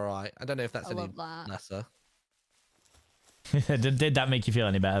might be all right. I don't know if that's any lesser. Did that make you feel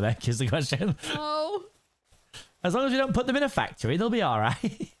any better, Beck? Is the question. No. As long as you don't put them in a factory, they'll be all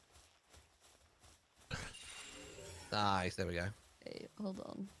right. Nice. There we go. Hey, hold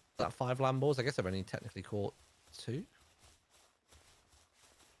on. Is that 5 Lamballs? I guess I've only technically caught 2.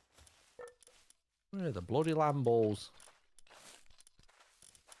 Where are the bloody Lamballs?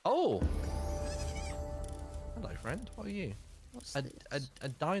 Oh! Hello, friend. What are you? What's a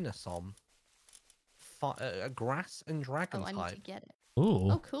dinosaur. A grass and dragon type. I need to get it.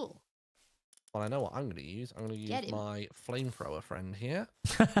 Ooh. Oh, cool. Well, I know what I'm going to use. I'm going to use my flamethrower friend here.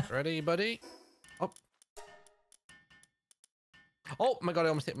 Ready, buddy? Oh. Oh my god, I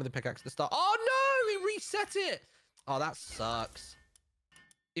almost hit him with a pickaxe at the start. Oh no, he reset it. Oh, that sucks.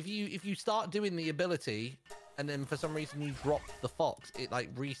 If you start doing the ability and then for some reason you drop the fox, it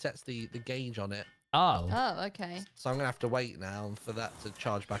like resets the gauge on it. Oh. Oh, okay. So I'm gonna have to wait now for that to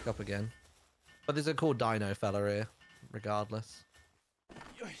charge back up again. But there's a cool dino fella here, regardless.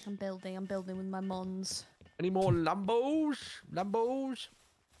 I'm building with my mons. Any more Lambos? Lambos?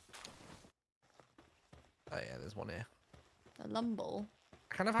 Oh yeah, there's one here. A Lumball?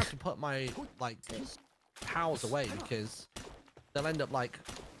 I kind of have to put my like pals away because they'll end up like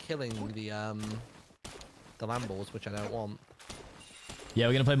killing the Lamballs, which I don't want. Yeah,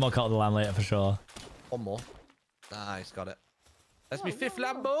 we're gonna play more Cult of the Lamb later for sure. One more. Nice, got it. That's my 5th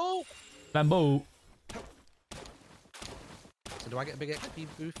Lambo. Lambo. So do I get a big XP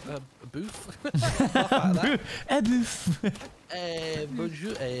booth? A booth? A booth.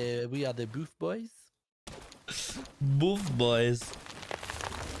 Bonjour. We are the booth boys. Booth boys.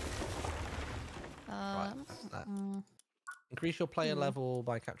 Right, that's that. Increase your player level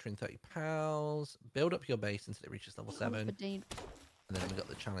by capturing 30 pals. Build up your base until it reaches level 7. And then we got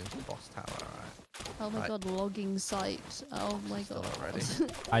the challenge boss tower. Alright. Oh my god, logging site. Oh my god. Already.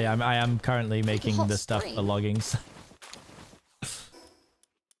 I am currently making the stuff for logging site.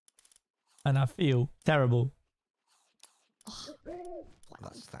 And I feel terrible.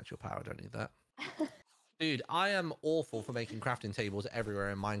 That's statue of power. I don't need that. Dude, I am awful for making crafting tables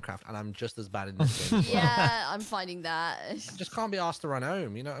everywhere in Minecraft, and I'm just as bad in this game. Yeah, I'm finding that. I just can't be asked to run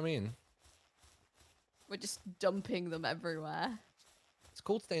home, you know what I mean? We're just dumping them everywhere. It's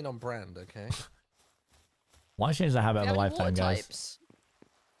called staying on brand, okay? Why change the habit of a lifetime, guys? Types?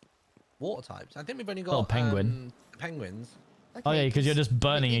 Water types? I think we've only got little penguin. Penguins. Okay, Oh yeah, because you're just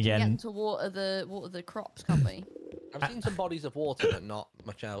burning again. Get to water the crops, can't we? I've seen some bodies of water, but not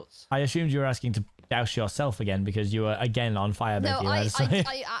much else. I assumed you were asking to douse yourself again because you were again on fire, Becky. No,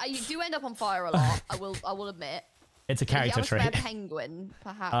 I do end up on fire a lot. I will admit. It's a character trait. If you have a spare penguin,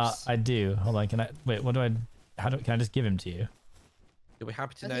 perhaps. I do. Hold on. Can I wait? What do I? Can I just give him to you? You'll be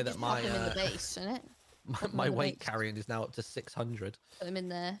happy to know that my in the base, isn't it? my weight carrying is now up to 600. Put them in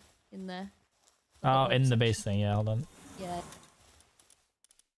there. In there. Oh, in the base thing. Yeah, hold on. Yeah.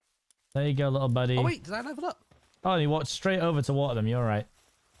 There you go, little buddy. Oh wait, did I level up? Oh, he walked straight over to water them. You're right.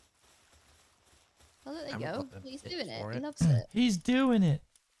 Oh, there you go. He's doing it. He loves it. He's doing it.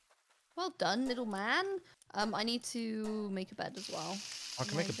 Well done, little man. I need to make a bed as well. I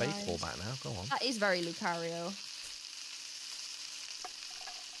can make a baseball bat now. Go on. That is very Lucario.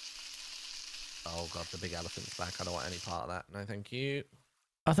 Oh god, the big elephant's back. I don't want any part of that. No, thank you.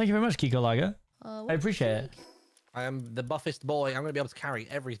 Oh, thank you very much, Kiko Lager. I appreciate it. I am the buffest boy. I'm going to be able to carry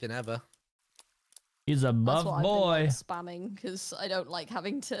everything ever. He's a buff boy. I've been, spamming because I don't like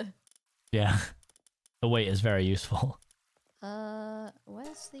having to. Yeah, the weight is very useful.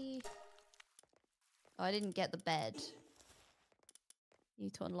 Where's the? Oh, I didn't get the bed.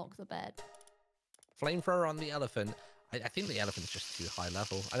 Need to unlock the bed. Flamethrower on the elephant. I think the elephant's just too high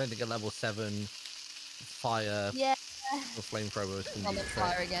level. I don't think a level 7 fire. Yeah. The flamethrower is going on to the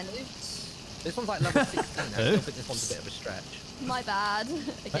fire again. Oops. This one's like level 16. I still think this one's a bit of a stretch. My bad.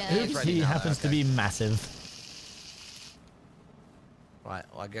 Again. Oops, he happens to be massive. Right,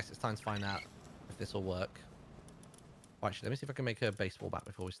 well, I guess it's time to find out if this will work. Well, actually, let me see if I can make a baseball bat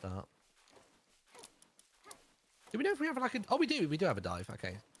before we start. Do we know if we have like a... Oh, we do. We do have a dive.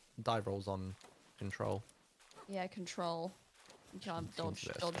 Okay. Dive rolls on control. Yeah, control. You can't dodge,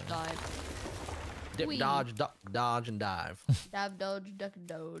 dive. Dip, Whee. dodge, duck, dodge, and dive. Dive, dodge, duck,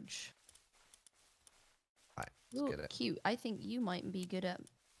 dodge. Right, let's get it. Cute. I think you might be good at...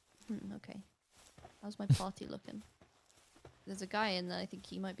 okay. How's my party looking? There's a guy in there. I think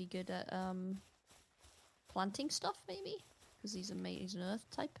he might be good at planting stuff, maybe? Because he's an earth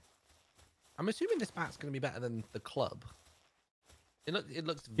type. I'm assuming this bat's going to be better than the club. It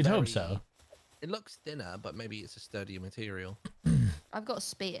looks You'd hope so. It looks thinner, but maybe it's a sturdier material. I've got a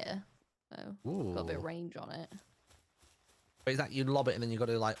spear. So got a bit of range on it. But is that you lob it and then you got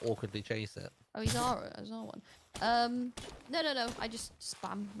to like awkwardly chase it? Oh, he's our one. No. I just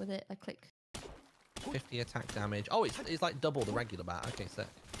spam with it. I click. 50 attack damage. Oh, it's like double the regular bat. Okay, sick.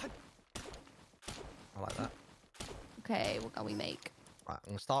 I like that. Okay, what can we make? Right,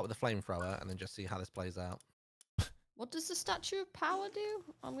 I'm gonna start with the flamethrower and then just see how this plays out. What does the Statue of Power do?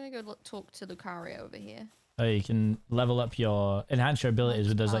 I'm gonna go talk to Lucario over here. Oh, you can level up enhance your abilities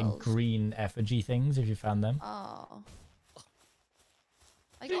with those like green effigy things if you found them. Oh.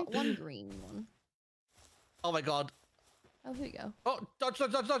 I got one green one. Oh my god. Oh, here we go. Oh, dodge,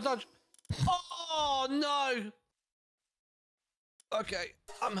 dodge, dodge, dodge, dodge. Oh no. Okay,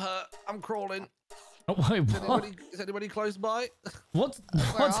 I'm hurt. I'm crawling. Oh, wait, what? Is anybody close by? What's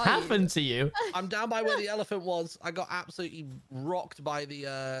happened to you? I'm down by where the elephant was. I got absolutely rocked by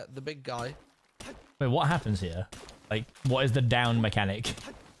the big guy. Wait, what happens here? Like, what is the down mechanic?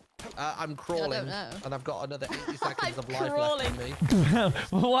 I'm crawling, I don't know. and I've got another 80 seconds of life left in me.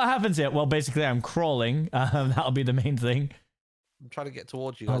 What happens here? Well, basically, I'm crawling. That'll be the main thing. I'm trying to get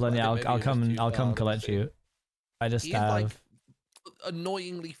towards you. Hold on, yeah, I'll come collect you. I just He's like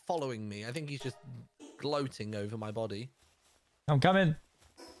annoyingly following me. I think he's just gloating over my body. I'm coming.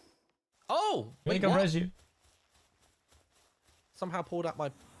 Oh, wait, come res you. Somehow pulled out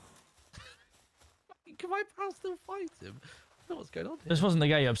my. Can my pal still fight him? I don't know what's going on here. This wasn't the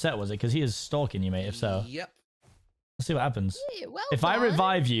guy you upset, was it? Because he is stalking you, mate. If so, yep. Let's see what happens. Yeah, well if I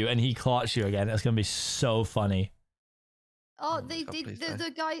revive you and he clots you again, it's gonna be so funny. Oh, they did.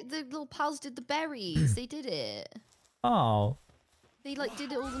 The little pals did the berries. They did it. Oh. They like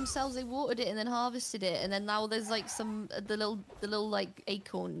did it all themselves. They watered it and then harvested it, and then now there's like the little like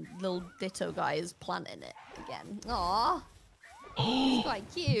acorn little ditto guy is planting it again. Aww. It's quite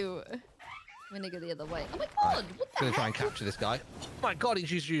cute. I'm gonna go the other way. Oh my god! What the I'm gonna heck? try and capture this guy. Oh my god,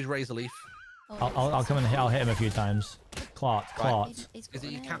 he's used razor leaf. Oh, I'll come and I'll hit him a few times. Clot. Is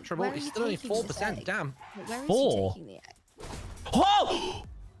he capturable? He's still only 4%. Damn. Where is 4. he taking the egg? Whoa!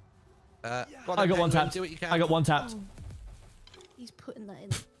 I got one tapped. I got one tapped. He's putting that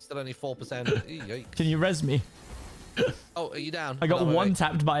in. Still only 4%. Can you res me? Oh, are you down? I got one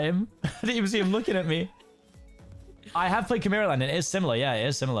tapped by him. I didn't even see him looking at me. I have played Chimera Land, and it is similar. Yeah, it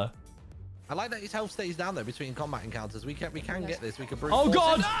is similar. I like that his health stays down though between combat encounters. We can get this. We can brute Oh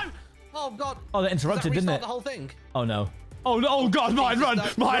god! No! Oh god! Oh, that interrupted, didn't it? The whole thing. Oh no! Oh no! Oh god! Mine run!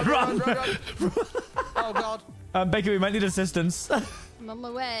 Mine run! Oh god! Becky, we might need assistance. I'm on my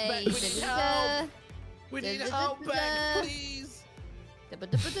way. Beck, we need help. We need help, Beck, please.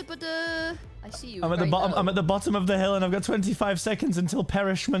 I see you. I'm at the bottom. I'm at the bottom of the hill, and I've got 25 seconds until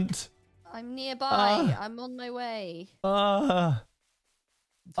perishment. I'm nearby. I'm on my way.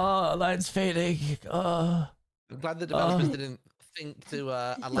 Light's fading. I'm glad the developers didn't think to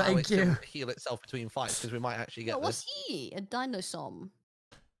allow it to heal itself between fights, because we might actually get this. What's he? A dinosaur?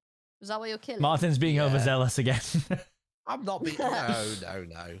 Is that what you're killing? Martin's being overzealous again. I'm not being. No.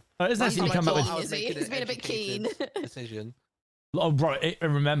 Oh, it's nice that you come back with. He's been a bit keen. Decision. Oh, bro, it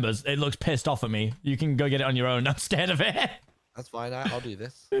remembers. It looks pissed off at me. You can go get it on your own. I'm scared of it. That's fine. I'll do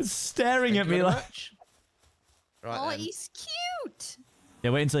this. It's staring at me like. Right. Oh, he's cute. Yeah,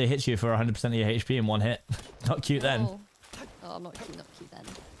 wait until he hits you for 100% of your HP in one hit. Not cute then. Oh, not cute then.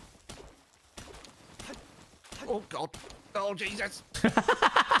 Oh god. Oh Jesus.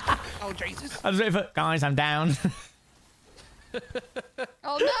 Oh Jesus. I was waiting for guys. I'm down.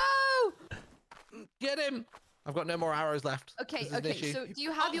 Oh no! Get him. I've got no more arrows left. Okay. So do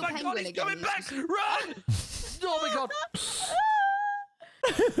you have your penguin god, he's again? Coming back. Run! Oh my god.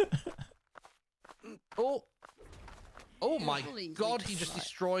 Oh my god, he just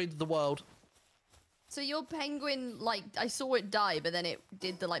destroyed the world. So your penguin, like, I saw it die, but then it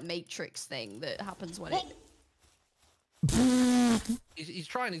did the, like, Matrix thing that happens when it... He's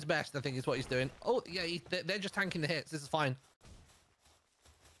trying his best, I think is what he's doing. Oh, yeah, they're just tanking the hits. This is fine.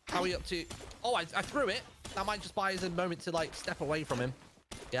 How are we up to... Oh, I threw it. That might just buy us a moment to, like, step away from him.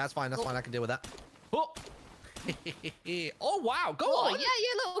 Yeah, that's fine. That's fine. I can deal with that. Oh, oh wow. Go on. Yeah,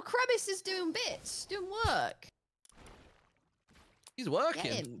 your little crevice is doing bits. Doing work. He's working.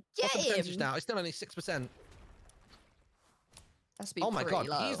 Get him. What's the percentage now? It's still only 6%. That's be oh my god,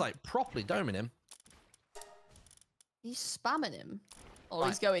 low. he's like properly doming him. He's spamming him. Oh, right,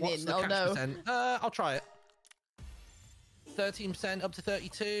 he's going in. Oh no. Percent? I'll try it. 13% up to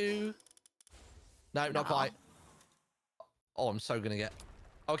 32. No, not quite. Oh, I'm so gonna get.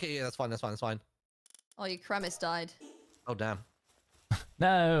 Okay, yeah, that's fine. That's fine. That's fine. Oh, your cremis died. Oh damn.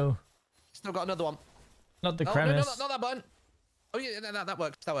 No. Still got another one. Not the no, cremis. No, not that button. Oh yeah, that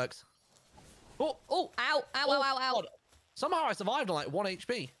works. That works. Oh, ow, ow, ow, ow. God. Somehow I survived on like 1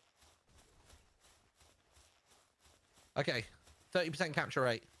 HP. Okay, 30% capture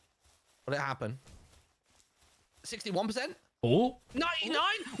rate. Will it happen? 61%? Oh. 99?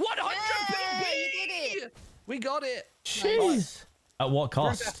 100 baby! You did it! We got it. Jeez. At what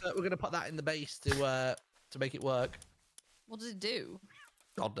cost? We're gonna put that in the base to make it work. What does it do?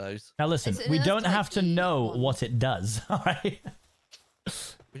 God knows. Now listen, we don't have to know what it does, all right?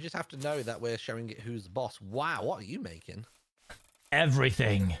 We just have to know that we're showing it who's the boss. Wow, what are you making?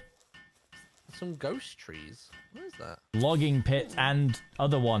 Everything. Some ghost trees. What is that? Logging pit and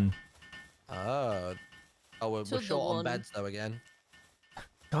other one. Oh, we're short on beds though again.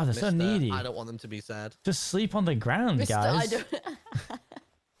 God, they're so needy. I don't want them to be sad. Just sleep on the ground, guys.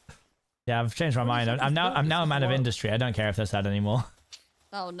 Yeah, I've changed my mind. I'm now a man of industry. I don't care if they're sad anymore.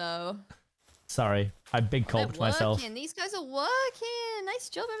 Oh no. Sorry, I big culped myself. These guys are working. Nice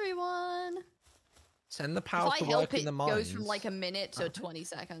job, everyone. Send the power to work in the mines. It goes from like a minute to 20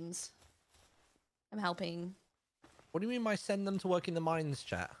 seconds. I'm helping. What do you mean by send them to work in the mines,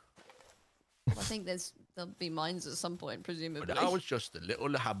 chat? I think there'll be mines at some point, presumably. But I was just a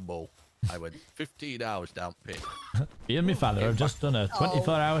little humble. I went 15 hours down pit. Me and my father have just done a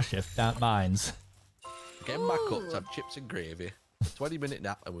 24-hour shift down mines. Getting back up to have chips and gravy. 20-minute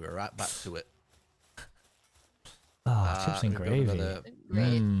nap and we were right back to it. Oh, chips and gravy.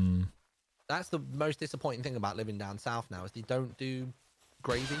 That's the most disappointing thing about living down south now is they don't do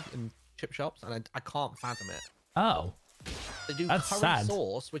gravy in chip shops, and I can't fathom it. Oh. They do curry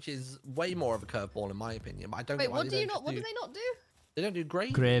sauce, which is way more of a curveball in my opinion. But I don't. Wait, what do they not do? They don't do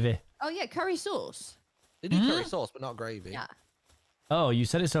gravy. Gravy. Oh yeah, curry sauce. They do curry sauce, but not gravy. Yeah. Oh, you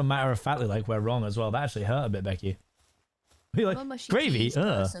said it so matter-of-factly like we're wrong as well. That actually hurt a bit, Becky. You're like, gravy?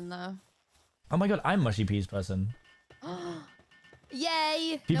 Person, though. Oh my god, I'm mushy peas person.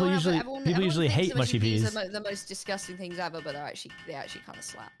 Yay! People usually hate mushy peas. Are the most disgusting things ever, but they actually kind of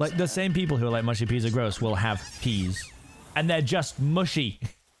slap. Like the same people who are like mushy peas are gross will have peas, and they're just mushy.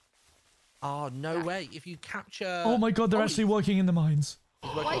 Oh no way! If you capture. Oh my god, they're actually working in the mines.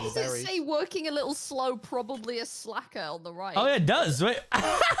 Why does it say working a little slow, probably a slacker on the right? Oh, it does. Wait. Why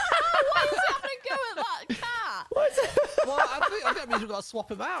is it having to go at that cat? What? Well, I think that means we've got to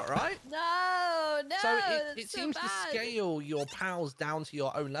swap him out, right? No. So it seems to scale your pals down to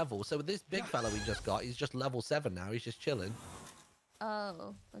your own level. So with this big fella we just got, he's just level 7 now. He's just chilling.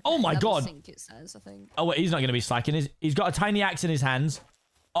 Oh. Okay. Oh my God. Sync, it says, I think. Oh wait, he's not going to be slacking. He's got a tiny axe in his hands.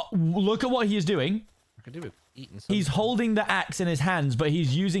 Oh, look at what he is doing. I could do with eating something. He's holding the axe in his hands, but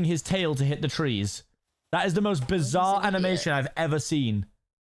he's using his tail to hit the trees. That is the most bizarre animation I've ever seen.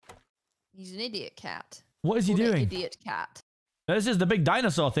 He's an idiot cat. What is he doing? Idiot cat. This is the big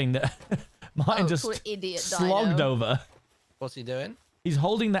dinosaur thing that Martin just slogged over. What's he doing? He's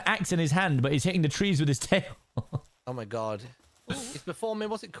holding the axe in his hand, but he's hitting the trees with his tail. Oh my God. He's performing,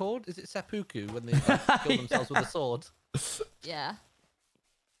 what's it called? Is it seppuku when they kill themselves with a sword? Yeah.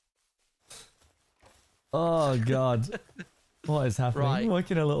 Oh God. What is happening? Right. I'm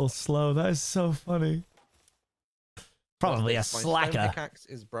working a little slow. That is so funny. Probably a slacker. My pickaxe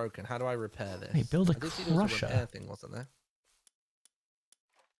is broken. How do I repair this? Hey, build a crusher. There was a repair thing, wasn't there?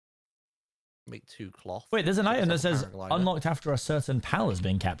 Make 2 cloth. Wait, there's an item that says unlocked after a certain pal has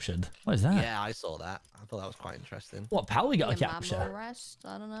been captured. What is that? Yeah, I saw that. I thought that was quite interesting. What pal we got to capture? Rest?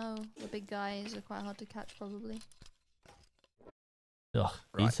 I don't know. The big guys are quite hard to catch, probably. Ugh,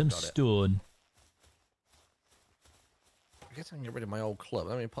 Right, need some stone. I guess I can get rid of my old club.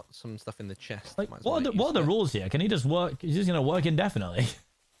 Let me put some stuff in the chest. Like, what are the rules here? Can he just work? He's just going to work indefinitely?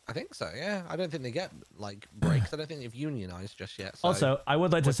 I think so, yeah. I don't think they get, like, breaks. I don't think they've unionized just yet. So also, I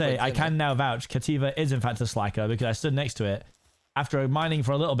would like to say, I can now vouch, Kativa is in fact a slacker because I stood next to it. After mining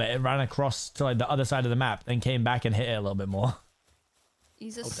for a little bit, it ran across to like the other side of the map, then came back and hit it a little bit more.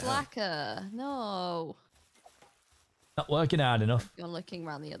 He's a slacker. No. Not working hard enough. You're looking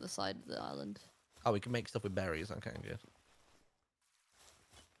around the other side of the island. Oh, we can make stuff with berries. Okay, good.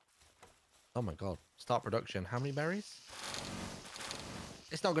 Oh my God. Start production. How many berries?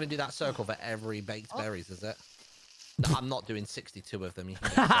 It's not going to do that circle for every baked berries, is it? No, I'm not doing 62 of them. You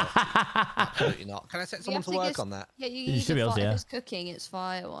can absolutely not. Can I set someone to work on that? Yeah, you should be able to. If it's cooking, it's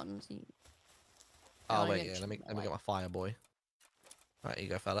fire ones. Oh wait, yeah. Let me get my fire boy. Right, here you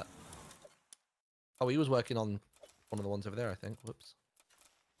go, fella. Oh, he was working on one of the ones over there, I think. Whoops.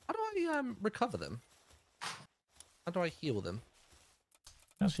 How do I recover them? How do I heal them?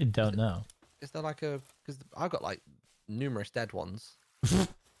 I actually don't know. Is there like a? Because I've got like numerous dead ones.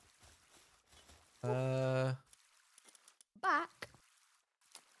 Back.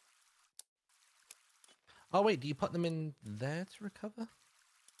 Oh wait, do you put them in there to recover?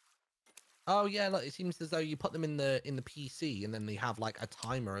 Oh yeah, look, it seems as though you put them in the PC and then they have like a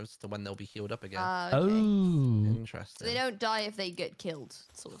timer as to when they'll be healed up again. Okay. Oh, interesting. So they don't die if they get killed,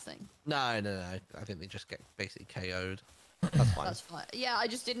 sort of thing. No. I think they just get basically KO'd. That's fine. That's fine. Yeah, I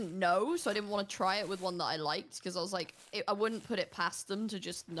just didn't know, so I didn't want to try it with one that I liked because I was like, I wouldn't put it past them to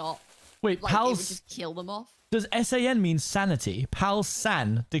just not. Wait, like, pals. It would just kill them off. Does SAN mean sanity? Pal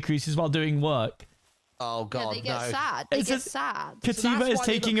san decreases while doing work. Oh God, yeah, they get sad. They get sad. Kativa is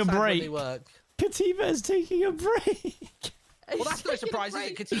taking a break. Kativa is taking a break. Well, that's no surprise, is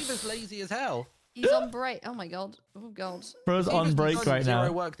it? Kativa's lazy as hell. He's on break. Oh my God. Oh God. Bro's on break right now.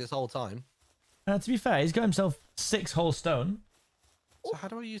 Zero work this whole time. To be fair, he's got himself 6 whole stone. So how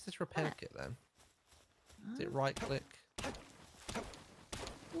do I use this repair kit then? Is it right click?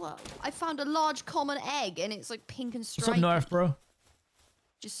 Whoa. I found a large common egg and it's like pink and stripy. What's up, North, bro?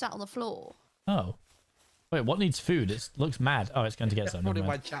 Just sat on the floor. Oh. Wait, what needs food? It looks mad. Oh, it's going to get some. Probably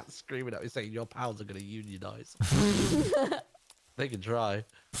my chat screaming at me saying your pals are going to unionize. They can try.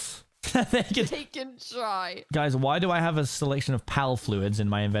 they can try. Guys, why do I have a selection of pal fluids in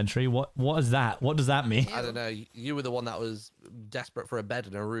my inventory? What is that? What does that mean? I don't know. You were the one that was desperate for a bed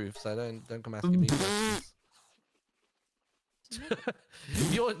and a roof, so don't come asking me questions.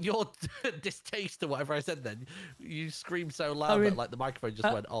 your distaste or whatever I said then. You screamed so loud that like the microphone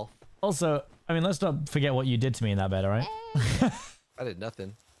just went off. Also, I mean, let's not forget what you did to me in that bed, all right? I did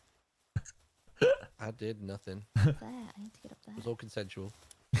nothing. I did nothing. There, I need to get up there. It was all consensual.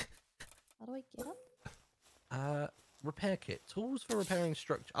 How do I get up? Repair kit. Tools for repairing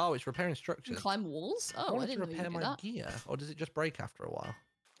structure. Oh, it's repairing structures. Climb walls? Oh, I didn't repair my gear. Or does it just break after a while?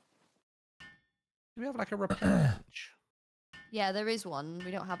 Do we have like a repair bench? Yeah, there is one.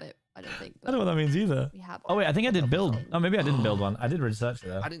 We don't have it, I don't think. I don't know what that means either. We have oh, wait, I think I did build. Oh, maybe I didn't build one. I did research it,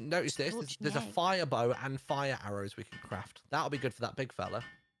 though. I didn't notice this. There's a fire bow and fire arrows we can craft. That'll be good for that big fella.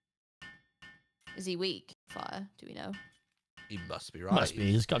 Is he weak? Fire, do we know? He must be right. Must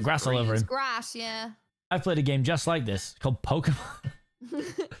be. He's got grass all over him. It's grass, yeah. I've played a game just like this called Pokemon.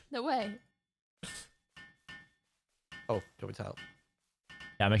 No way. Oh, do you want me to help?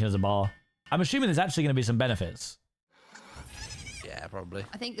 Yeah, making us a bar. I'm assuming there's actually going to be some benefits. Yeah, probably.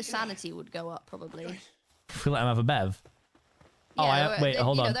 I think the sanity would go up, probably. If we let them have a bev. Yeah, wait,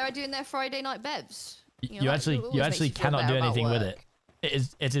 hold on. They're doing their Friday night bevs. You actually cannot do anything with it.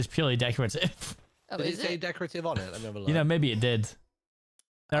 It is purely decorative. Oh, did it say decorative on it? Let me have a look. You know, maybe it did.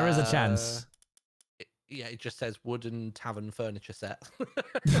 There is a chance. Yeah, it just says wooden tavern furniture set.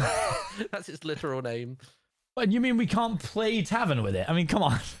 That's its literal name. What, you mean we can't play tavern with it? I mean, come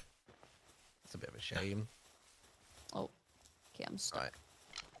on. It's a bit of a shame. Oh, okay, I'm stuck.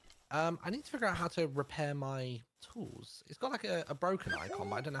 Right. I need to figure out how to repair my tools. It's got like a broken icon,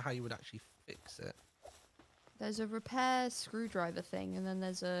 but I don't know how you would actually fix it. There's a repair screwdriver thing, and then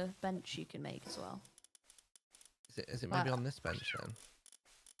there's a bench you can make as well. Is it maybe on this bench then?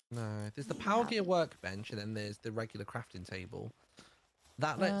 No, there's the Power Gear workbench, and then there's the regular crafting table.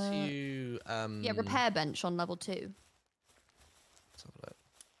 That lets you... Yeah, repair bench on level 2. Let's have a look.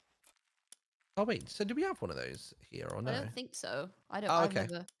 Oh, wait, so do we have one of those here or no? I don't think so. I don't... Oh, okay.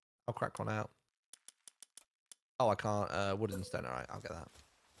 I'll crack one out. Oh, I can't. Wood and stone. All right, I'll get that.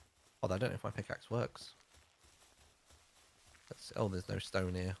 Oh, I don't know if my pickaxe works. Oh, there's no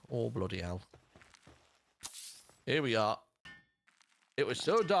stone here. Oh, bloody hell. Here we are. It was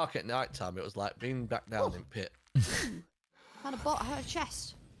so dark at night time, it was like being back down in pit. I had a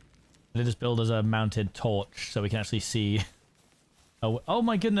chest. They just build us a mounted torch so we can actually see. Oh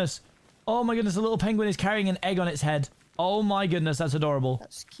my goodness. Oh my goodness, a little penguin is carrying an egg on its head. Oh my goodness, that's adorable.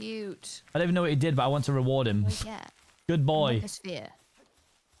 That's cute. I don't even know what he did, but I want to reward him. Yeah. Good boy. Like a sphere.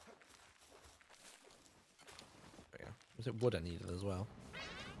 Was it wood I needed as well?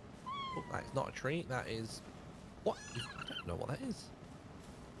 Oh, that is not a tree. That is... What? I don't know what that is.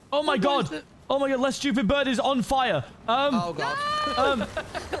 Oh my god! Oh my god, Less Stupid Bird is on fire! Oh god.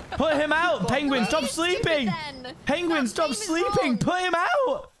 Put him out! Penguin, stop sleeping! Penguin, stop sleeping! Put him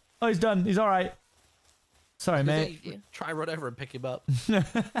out! Oh, he's done. He's alright. Sorry, mate. Try run over and pick him up.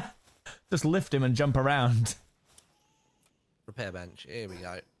 Just lift him and jump around. Repair bench. Here we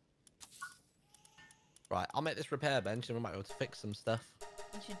go. Right, I'll make this repair bench and we might be able to fix some stuff.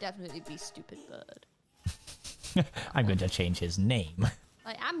 He should definitely be Stupid Bird. I'm going to change his name.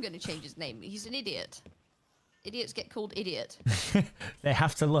 I am going to change his name. He's an idiot. Idiots get called idiot. They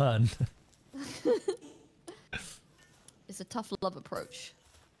have to learn. It's a tough love approach.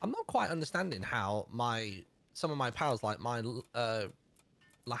 I'm not quite understanding how some of my pals, like my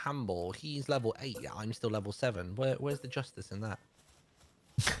Lahambor, he's level 8. Yeah, I'm still level 7. Where's the justice in that?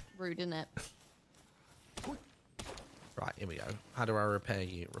 Rude, isn't it? Right, here we go. How do I repair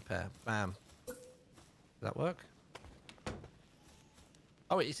you? Repair. Bam. Does that work?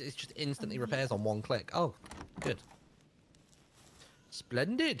 Oh, it's just instantly repairs on one click. Oh, good.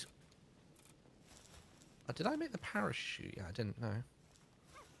 Splendid. Did I make the parachute? Yeah, I didn't know.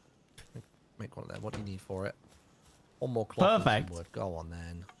 Make one of them. What do you need for it? One more cloth. Perfect. Wood. Go on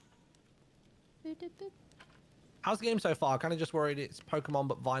then. How's the game so far? Kind of just worried it's Pokemon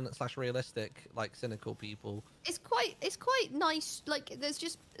but violent / realistic, like cynical people. It's quite nice. Like there's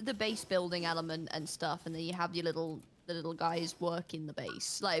just the base building element and stuff, and then you have your the little guys working the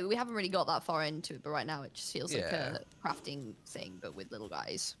base. Like we haven't really got that far into it, but right now it just feels like a crafting thing, but with little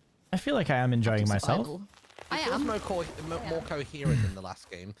guys. I feel like I am enjoying myself. It feels more coherent than the last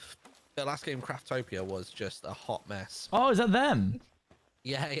game. The last game, Craftopia, was just a hot mess. Oh, is that them?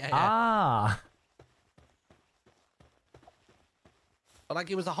 Yeah. Ah. But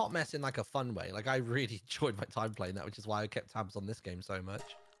like it was a hot mess in like a fun way. Like I really enjoyed my time playing that, which is why I kept tabs on this game so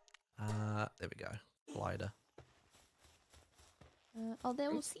much. There we go. Glider. Oh,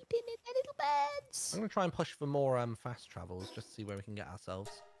 they're all sleeping in their little beds. I'm gonna try and push for more fast travels just to see where we can get ourselves.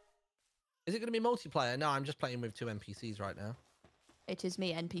 Is it gonna be multiplayer? No, I'm just playing with 2 NPCs right now. It is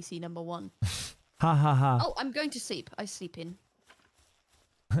me, NPC number 1. Ha ha ha. Oh, I'm going to sleep. I sleep in.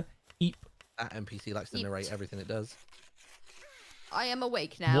 Eep. That NPC likes to narrate everything it does. I am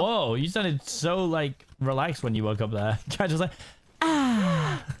awake now. Whoa, you sounded so like relaxed when you woke up there. I was like,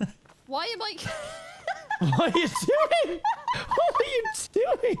 ah. Why am I? What are you doing? What are you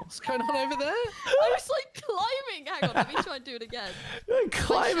doing? What's going on over there? I was like climbing. Hang on, let me try and do it again. You're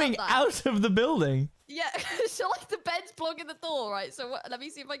climbing out of the building. Yeah, so like the bed's blocking the door, right? So let me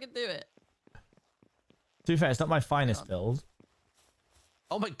see if I can do it. To be fair, it's not my finest build.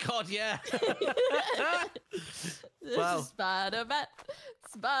 Oh my god, yeah. This is Spider-Man.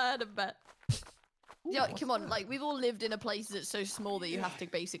 Spider-Man. Yeah, come on, like we've all lived in a place that's so small that you have to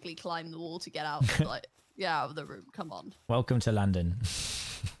basically climb the wall to get out. Like, get out of the room. Come on. Welcome to London.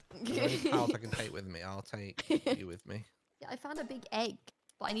 Pals I can take with me. I'll take you with me. Yeah, I found a big egg,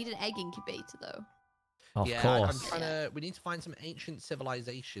 but I need an egg incubator though. Of yeah, course. I'm trying to. We need to find some ancient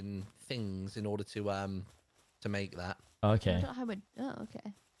civilization things in order to make that. Okay. I don't know how we... Oh,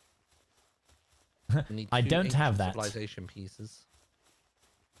 okay. We need I two don't have ancient that. civilization pieces.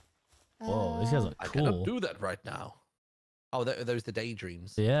 Whoa, these guys look I cool. cannot do that right now. Oh, those the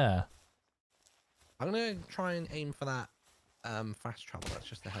daydreams. Yeah. I'm gonna try and aim for that fast travel. That's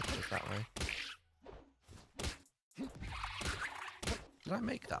just ahead of us that way. Did I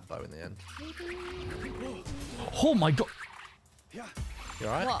make that bow in the end? Oh my god. You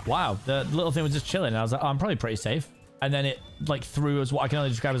alright? What? Wow, the little thing was just chilling. And I was like, oh, I'm probably pretty safe. And then it like threw as what I can only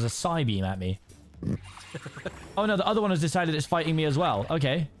describe as a psi beam at me. Oh no, the other one has decided it's fighting me as well.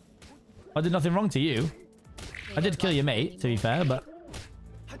 Okay. I did nothing wrong to you. I did kill your mate, to be fair, but...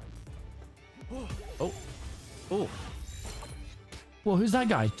 Oh. Oh. Well, who's that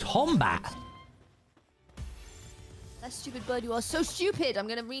guy? Tombat. That stupid bird, you are so stupid. I'm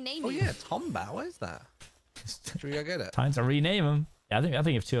gonna rename you. Oh yeah, Tombat. What is that? Should we go get it? Time to rename him. Yeah, I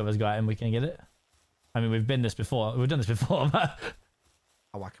think if two of us got him, we can get it. I mean, we've done this before, but...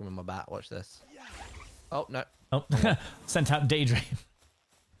 I'll whack him with my bat. Watch this. Oh, no. Oh, sent out Daydream.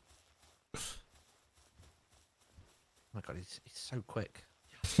 Oh my god, he's so quick.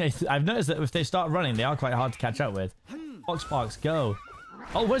 I've noticed that if they start running, they are quite hard to catch up with. Fox Parks, go.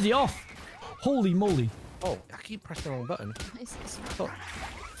 Oh, where's he off? Holy moly. Oh, I keep pressing the wrong button. It's Oh,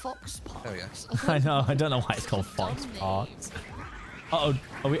 Fox Park. there we go. I know, I don't know why it's called Fox Parks. Uh-oh,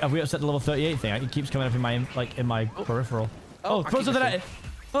 have we upset the level 38 thing? It keeps coming up in my peripheral. Oh, closer than that.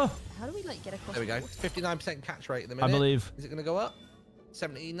 Oh. How do we like get across? There we go. the water? 59% catch rate at the minute. I believe. Is it going to go up?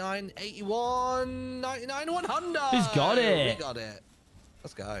 79, 81, 99, 100. He's got it. We got it.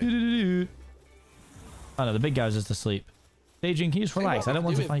 Let's go. Oh no, the big guy's just asleep. Daydream, can you just relax? I don't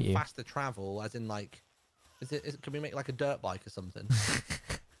want to fight you. Faster travel, as in like, can we make like a dirt bike or something?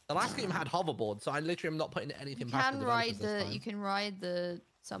 The last game had hoverboard, so I literally am not putting anything past the developers this time. You can ride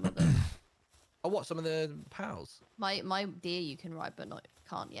some of them. Oh, what? Some of the pals? My deer you can ride, but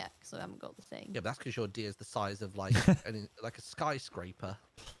can't yet because I haven't got the thing. Yeah, but that's because your deer's the size of like like a skyscraper.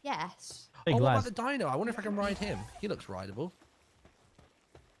 Yes. Big What lad. about the dino? I wonder if I can ride him. He looks rideable.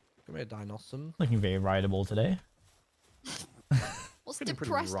 Come here, Dinossum. Looking very rideable today. What's Pretty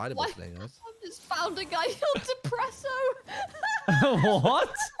depressed? rideable today, guys. I just found a guy called Depresso. What?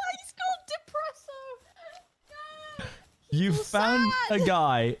 He's called Depresso. You so found sad. a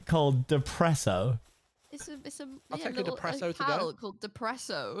guy called Depresso. It's a I'll take a little Depresso to pal go. called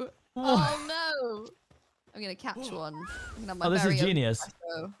Depresso. What? Oh no! I'm gonna catch one. I'm gonna have my Oh, this very is own genius.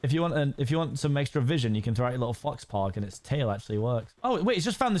 Depresso. If you want some extra vision, you can throw out your little fox park, and its tail actually works. Oh wait, it's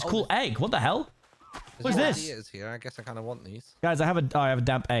just found this cool egg. What the hell? What's more this? ideas here. I guess I kind of want these. Guys, I have a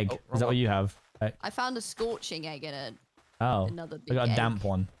damp egg. Oh, Is that what you have? I found a scorching egg in it. Oh, Another I big got a egg. damp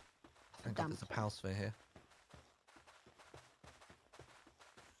one. Thank God there's a pal sphere here.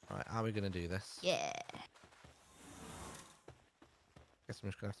 Right, how are we gonna do this? Yeah. Guess I'm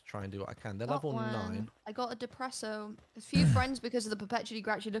just gonna have to try and do what I can. They're Got level one. 9. I got a Depresso. A few friends because of the perpetually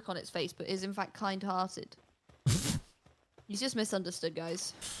grouchy look on its face, but is in fact kind-hearted. He's just misunderstood,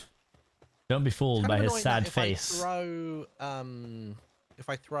 guys. Don't be fooled by his sad if face. If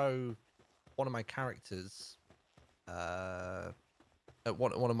I throw one of my characters, at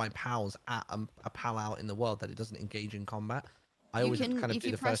one of my pals at a pal out in the world that it doesn't engage in combat, I always kind of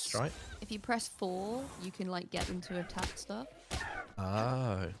do the first strike. If you press 4, you can like get them to attack stuff.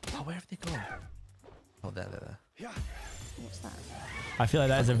 Oh, where have they gone? Oh, there. What's that? I feel like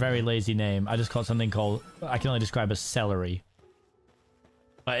that is a very lazy name. I just caught something called, I can only describe as celery.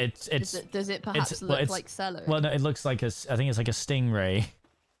 But Does it perhaps look like celery? Well, no, it looks like I think it's like a stingray.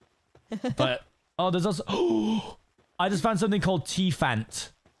 But there's also I just found something called Teafant.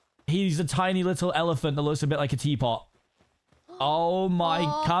 He's a tiny little elephant that looks a bit like a teapot. Oh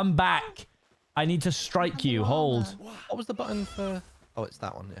my, come back. I need to strike you. Hold. What was the button for? Oh, it's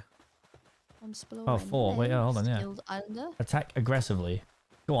that one, yeah. Oh, 4. Wait, hold on, yeah. Skilled Islander. Attack aggressively.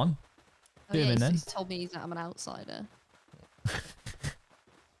 Go on. Oh, Do him in then. he's told me I'm an outsider.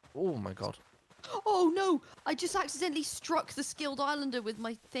 Oh my god. Oh no! I just accidentally struck the Skilled Islander with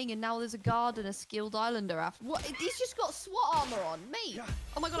my thing, and now there's a guard and a Skilled Islander after. What? He's just got SWAT armor on me.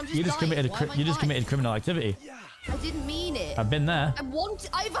 Oh my god! I'm just. You just committed criminal activity. I didn't mean it. I've been there. I have a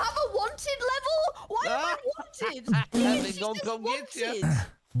wanted level. Why am I wanted? They don't come get you.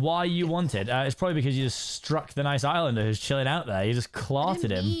 Why are you wanted? It's probably because you just struck the nice islander who's chilling out there. You just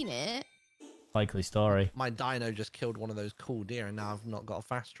clotted him. I didn't mean it. Likely story. My dino just killed one of those cool deer, and now I've not got a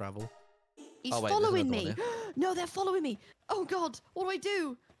fast travel. He's wait, following there's me. another No, they're following me. Oh god, what do I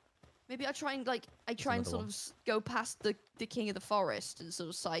do? Maybe I try and sort of go past the king of the forest and sort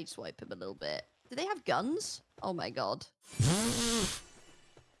of sideswipe him a little bit. Do they have guns? Oh my god.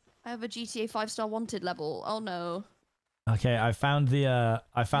 I have a GTA 5-star wanted level. Oh no. Okay, I found the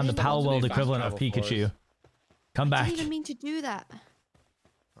Palworld equivalent of Pikachu. Come back. I didn't even mean to do that.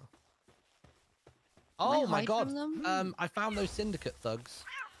 Oh my god. I found those syndicate thugs.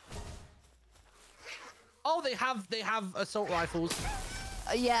 Oh, they have assault rifles.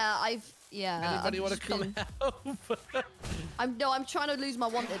 Yeah. Anybody want to come help? I'm trying to lose my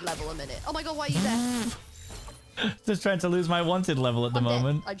wanted level a minute. Oh my god, why are you there? Just trying to lose my wanted level at the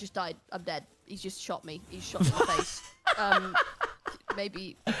moment. I just died. I'm dead. He's just shot me. He's shot me in the face.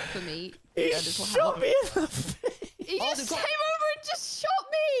 Maybe for me. He shot me in the face. He just came over and just shot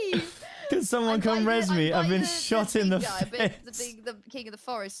me. Can someone come res me? I've been shot in the face. The king of the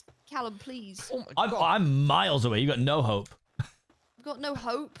forest. Callum, please. Oh my god. I'm miles away. You got no hope. I've got no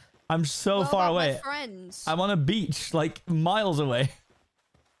hope. I'm so far away. My friends? I'm on a beach, like miles away.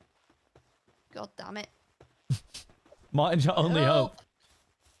 God damn it. Martin's your only hope.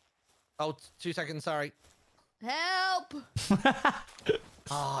 Oh, 2 seconds, sorry. Help!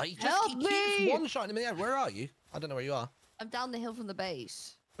 He keeps one-shotting me. Where are you? I don't know where you are. I'm down the hill from the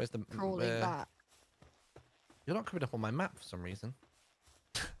base. Where's the... Crawling back. You're not coming up on my map for some reason.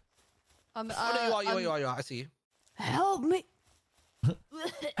 You are. I see you. Help me!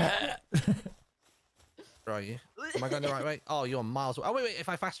 Where are you? Am I going the right way? Oh, you're miles away. Oh, wait. If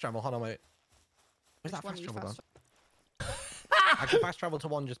I fast travel, hold on, wait. Where's that fast travel gone? I can fast travel to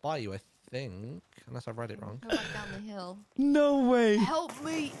one just by you, I think. Unless I've read it wrong. Go back down the hill. No way. Help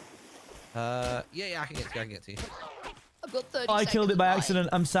me! Yeah, I can get to you. I've got 30 I killed it by accident.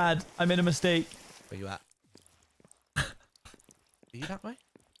 I'm sad. I made a mistake. Where you at? Are you that way?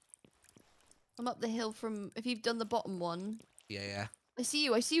 I'm up the hill from... If you've done the bottom one. Yeah. I see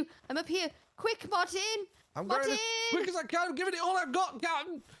you. I'm up here. Quick, Martin! I'm going as quick as I can. I'm giving it all I've got,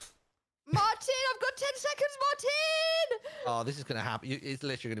 Captain. Martin, I've got 10 seconds, Martin! Oh, this is going to happen. It's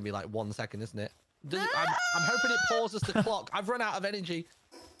literally going to be like 1 second, isn't it? I'm hoping it pauses the clock. I've run out of energy.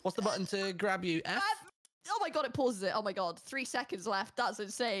 What's the button to grab you? F? Oh my god, it pauses it. Oh my god, 3 seconds left. That's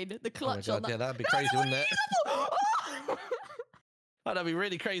insane. The clutch on that. Yeah, that'd be crazy, wouldn't it? Oh, that'd be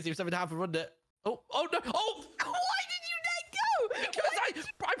really crazy if something happened, wouldn't it? Oh no! Oh! Why did you let go? Because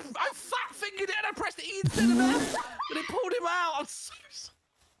I fat fingered it and I pressed E instead of F, and it pulled him out. I'm so sorry.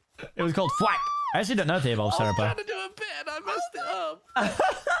 It was called Thwack. I actually don't know if they evolved Cerepa. I was trying to do a bit and I messed it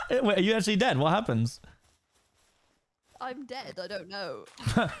up. Wait, are you actually dead? What happens? I'm dead. I don't know.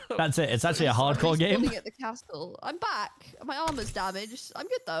 That's it. It's actually a hardcore game. At the castle. I'm back. My armor's damaged. I'm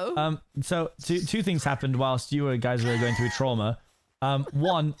good though. So two things happened whilst you guys were going through trauma.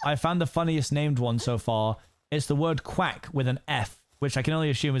 One, I found the funniest named one so far. It's the word quack with an F, which I can only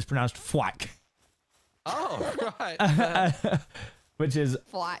assume is pronounced thwack. Oh, right. Which is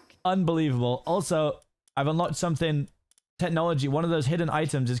thwack. Unbelievable. Also, I've unlocked something technology. One of those hidden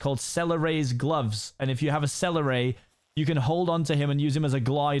items is called Celeray's gloves. And if you have a Celeray, you can hold on to him and use him as a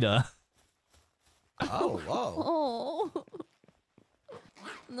glider. Oh, whoa. Oh.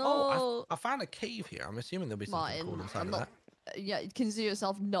 No. Oh, I found a cave here. I'm assuming there'll be something cool inside of that. Yeah, consider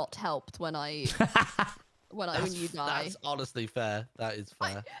yourself not helped when you die. That's honestly fair. That is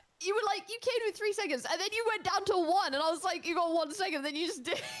fair. You were like, you came with 3 seconds, and then you went down to 1, and I was like, you got 1 second, then you just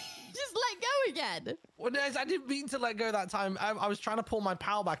did, just let go again. Well, no, I didn't mean to let go that time. I was trying to pull my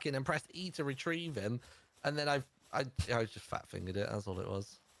pal back in and pressed E to retrieve him, and then I just fat fingered it. That's all it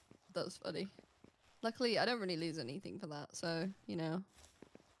was. That was funny. Luckily, I don't really lose anything for that, so you know,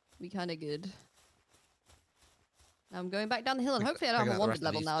 we kind of good. Now I'm going back down the hill, and hopefully I don't have a wanted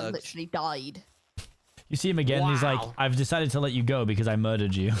level now. I've literally died. You see him again, He's like, I've decided to let you go because I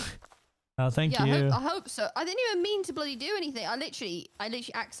murdered you. Oh, thank you. I hope so. I didn't even mean to bloody do anything. I literally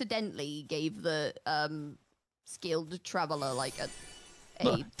accidentally gave the skilled traveler like a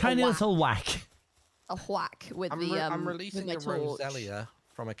tiny whack. little whack. A whack with I'm releasing with a Roselia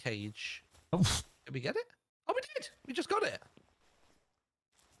from a cage. Oh. Did we get it? Oh, we did. We just got it.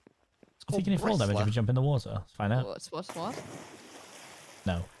 It's taking fall damage if you jump in the water. Let's find out. What?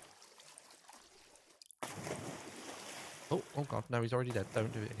 No. Oh god, no, he's already dead.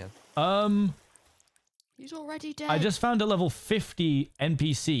 Don't do it again. He's already dead. I just found a level 50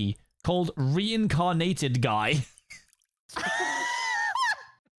 NPC called Reincarnated Guy.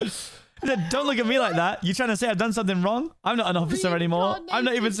 Don't look at me like that. You trying to say I've done something wrong? I'm not an officer anymore. I'm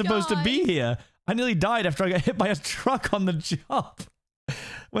not even supposed to be here. I nearly died after I got hit by a truck on the job.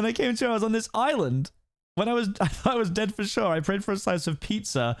 When I came to, I was on this island. I thought I was dead for sure. I prayed for a slice of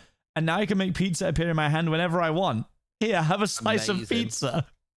pizza, and now I can make pizza appear in my hand whenever I want. Here, have a slice of pizza.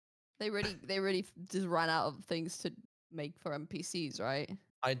 They really just ran out of things to make for NPCs, right?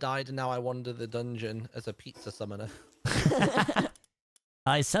 I died and now I wander the dungeon as a pizza summoner.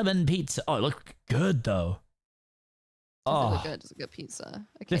 I summon pizza. Oh, it looked good though. Oh, really good. It's a good pizza.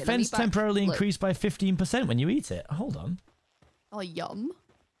 Okay, defense temporarily increased by 15% when you eat it. Hold on. Oh, yum.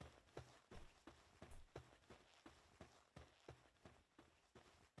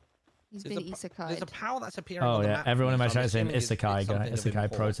 He's been isekai. There's a pal that's appearing on the map. Everyone in my chat is saying Isekai guy.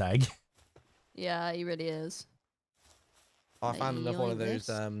 Isekai pro tag. Yeah, he really is. Oh, I found another one of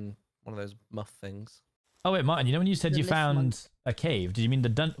those muff things. Oh wait, Martin, you know when you said you found a cave, did you mean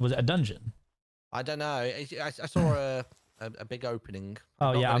was it a dungeon? I don't know. I saw a big opening.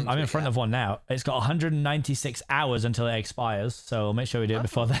 Oh yeah, I'm in front of one now. It's got 196 hours until it expires, so we'll make sure we do it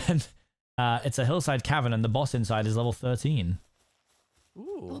before then. It's a hillside cavern and the boss inside is level 13.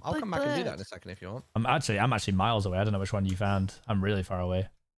 Ooh, I'll come back and do that in a second if you want. I'm actually miles away. I don't know which one you found. I'm really far away.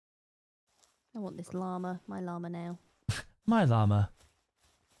 I want this llama. My llama now. My llama.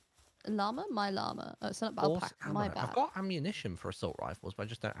 Llama? My llama. Oh, it's not alpaca. My bad. I've got ammunition for assault rifles, but I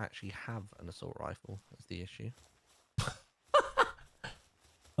just don't actually have an assault rifle. That's the issue.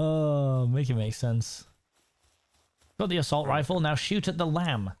 Oh, make it make sense. Got the assault rifle. Now shoot at the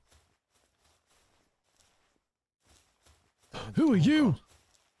lamb. Who are you?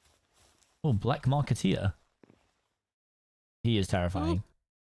 Oh, Black Marketeer. He is terrifying.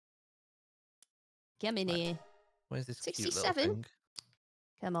 Get me near. Where's this 67?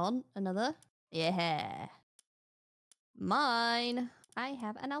 Come on, another. Yeah. Mine. I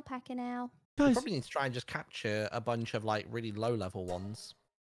have an alpaca now. You probably need to try and just capture a bunch of like really low level ones.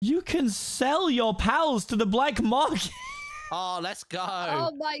 You can sell your pals to the black market. Oh, let's go.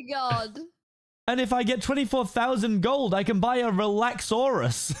 Oh my god. And if I get 24,000 gold, I can buy a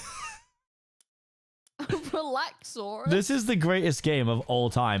Relaxaurus. Relaxaurus? This is the greatest game of all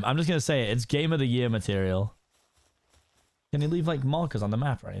time. I'm just going to say it. It's game of the year material. Can you leave like markers on the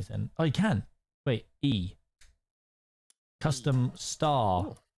map or anything? Oh, you can. Wait, E. Custom star.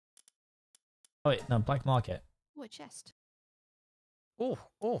 Ooh. Oh, wait, no, black market. Oh, a chest. Oh,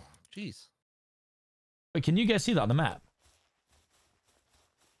 jeez. Wait, can you guys see that on the map?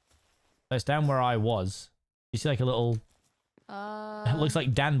 It's down where I was. You see like a little... It looks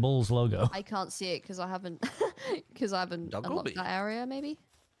like Dan Bull's logo. I can't see it because I haven't unlocked that area, maybe?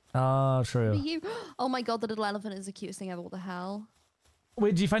 Oh, true. You? Oh my god, the little elephant is the cutest thing ever. What the hell?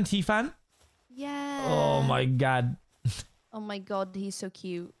 Wait, did you find T-Fan? Yeah. Oh my god. Oh my god, he's so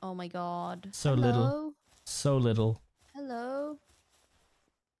cute. Oh my god. So little. So little. Hello.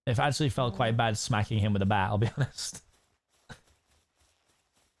 It actually felt quite bad smacking him with a bat, I'll be honest.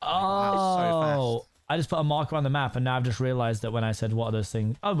 Oh, I just put a marker on the map and now I've just realized that when I said what are those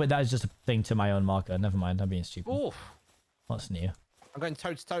things. Oh, but that is just a thing to my own marker. Never mind, I'm being stupid. Oof. What's new? I'm going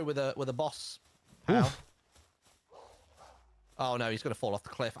toe to toe with a boss. Pal. Oh no, he's gonna fall off the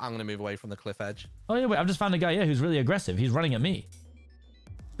cliff. I'm gonna move away from the cliff edge. Oh yeah, wait, I've just found a guy here who's really aggressive. He's running at me.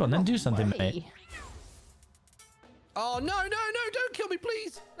 Go on, then do something, mate. Oh no, don't kill me,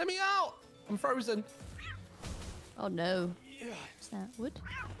 please. Let me out. I'm frozen. Oh no. Is that wood?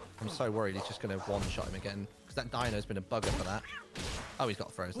 I'm so worried he's just gonna one-shot him again. Because that dino's been a bugger for that. Oh, he's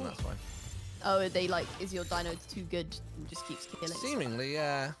got frozen, that's fine. Oh, is your dino too good and just keeps killing? Seemingly,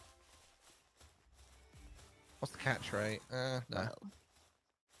 yeah. What's the catch rate? No. Well.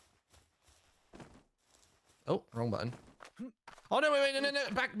 Oh, wrong button. Oh no, wait, no.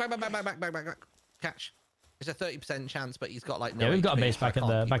 Back. Catch. It's a 30% chance, but he's got like no. Yeah, we've got HP, a base back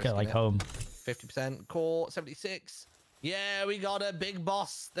at like home. 50%. Core 76. Yeah, we got a big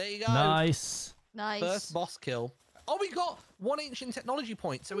boss. There you go. Nice. First boss kill. Oh, we got one ancient technology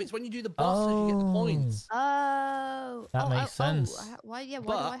point. So it's when you do the boss that you get the points. Oh. That makes sense. Why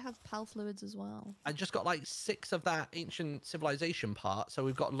do I have pal fluids as well? I just got like 6 of that ancient civilization part. So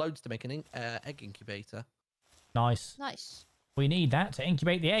we've got loads to make an egg incubator. Nice. Nice. We need that to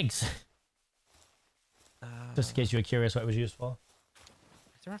incubate the eggs. Just in case you were curious what it was used for.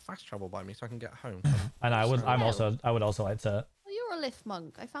 Is there a fast travel by me so I can get home? And I would also like to. Well, you're a lift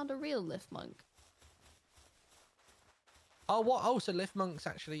monk. I found a real lift monk. Oh, what? Oh, so lift monk's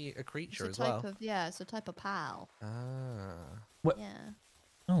actually a creature as well. It's a type of pal. Ah. What? Yeah.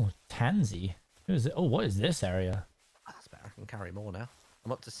 Oh, Tansy. Who is it? Oh, what is this area? That's better. I can carry more now.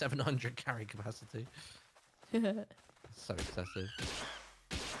 I'm up to 700 carry capacity. So excessive.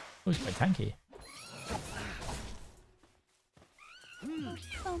 Oh, it's quite tanky. Let's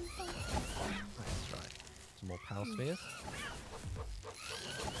try some more pal spheres.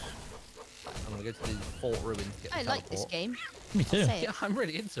 I'm gonna go to the fort ruins to get the like this game. Me too. Yeah, I'm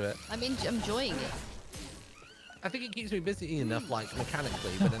really into it. I'm enjoying it. I think it keeps me busy enough, like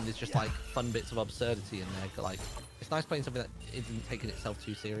mechanically, but then there's just like fun bits of absurdity in there. Like, it's nice playing something that isn't taking itself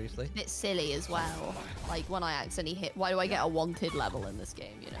too seriously. It's a bit silly as well. Like when I accidentally hit, why do I get a wanted level in this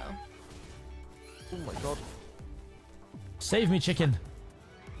game? You know? Oh my god! Save me, chicken.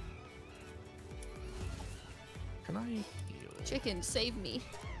 Can I? Chicken, save me.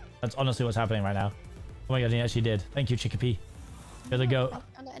 That's honestly what's happening right now. Oh my god, he actually did. Thank you, Chickapee. Here they go.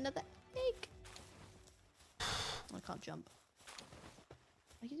 Another egg. I can't jump.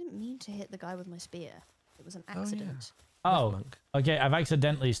 I didn't mean to hit the guy with my spear. It was an accident. Oh, okay. I've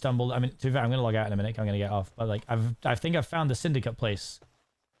accidentally stumbled. I mean, to be fair, I'm gonna log out in a minute. I'm gonna get off. But like, I think I've found the syndicate place.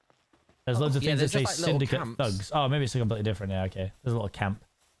 There's loads of things that say syndicate thugs. Oh, maybe it's completely different. Yeah, okay. There's a little camp.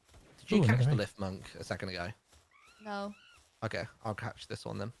 Did you catch the lift monk a second ago? No. Okay, I'll catch this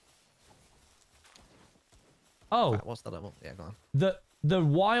one then. Oh, right, what's the level? Yeah, go on. The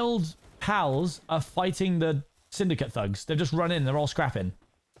wild pals are fighting the syndicate thugs. They've just run in. They're all scrapping.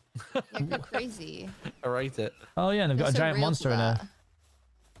 Yeah, you're crazy. I rate it. Oh yeah, and they've got a giant monster in a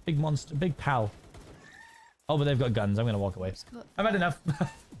big monster, big pal. Oh, but they've got guns. I'm gonna walk away. I've had enough.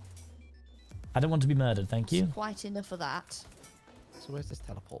 I don't want to be murdered. Thank you. Quite enough of that. So where's this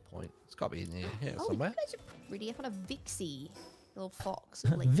teleport point? It's got to be in here oh, somewhere. You guys are pretty. I found a Vixie, little fox.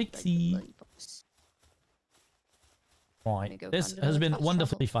 Vixie. Right. This has been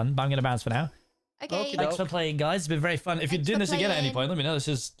wonderfully fun, but I'm going to bounce for now. Okay. Thanks for playing, guys. It's been very fun. If you're doing this again at any point, let me know.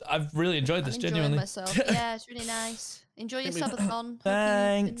 I've really enjoyed this, genuinely. Myself. Yeah, it's really nice. Enjoy your subathon.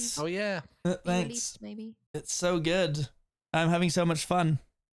 Thanks. Oh, yeah. Thanks. Maybe. It's so good. I'm having so much fun.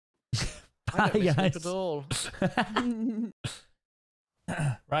 I don't miss it at all.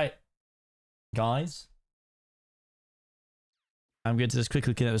 Right. Guys. I'm going to just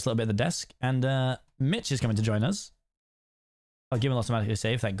quickly clean up this little bit of the desk. And Mitch is coming to join us. I'll give him automatically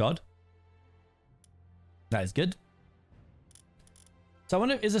save, thank God. That is good. So I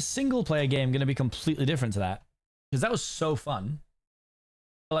wonder, is a single player game going to be completely different to that? Because that was so fun.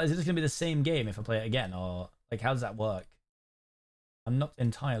 Well, is it just going to be the same game if I play it again? Or like, how does that work? I'm not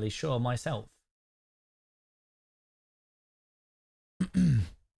entirely sure myself.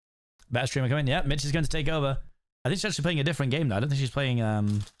 Better streamer coming. Yeah, Mitch is going to take over. I think she's actually playing a different game though. I don't think she's playing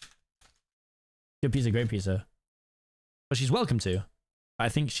Good Pizza, Great Pizza. But she's welcome to. I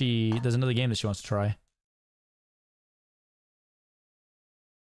think there's another game that she wants to try.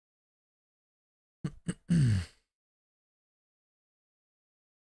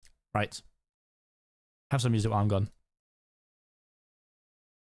 Right. Have some music while I'm gone.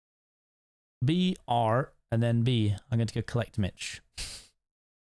 B, R, and then B. I'm going to go collect Mitch.